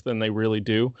more work than they really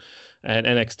do. And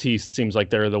NXT seems like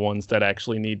they're the ones that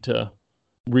actually need to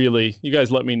really, you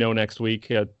guys let me know next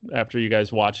week after you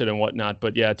guys watch it and whatnot.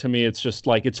 But yeah, to me, it's just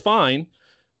like, it's fine,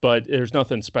 but there's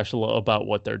nothing special about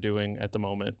what they're doing at the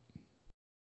moment.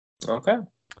 Okay.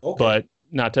 But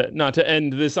not to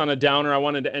end this on a downer, I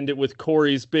wanted to end it with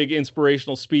Corey's big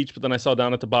inspirational speech, but then I saw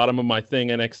down at the bottom of my thing,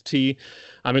 NXT.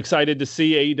 I'm excited to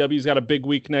see AEW's got a big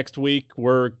week next week.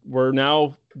 We're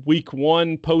now week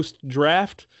 1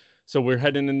 post-draft. So we're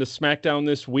heading into SmackDown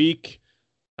this week.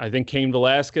 I think Cain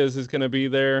Velasquez is going to be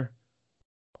there.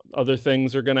 Other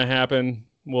things are going to happen.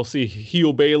 We'll see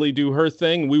Heel Bailey do her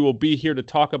thing. We will be here to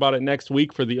talk about it next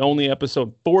week for the only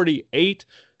episode 48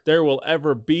 there will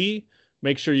ever be.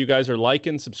 Make sure you guys are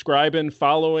liking, subscribing,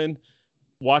 following,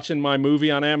 watching my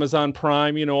movie on Amazon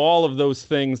Prime. All of those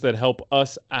things that help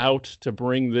us out to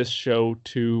bring this show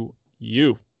to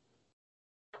you.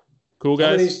 Cool,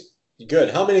 guys?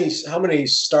 Good. How many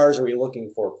stars are we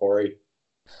looking for, Corey?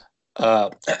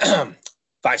 5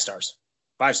 stars.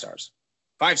 5 stars.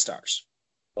 5 stars.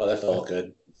 Well, that felt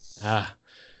good. Ah.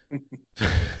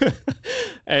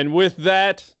 And with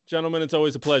that, gentlemen, it's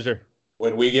always a pleasure.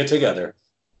 When we get together.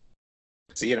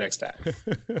 See you next time.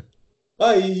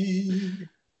 Bye.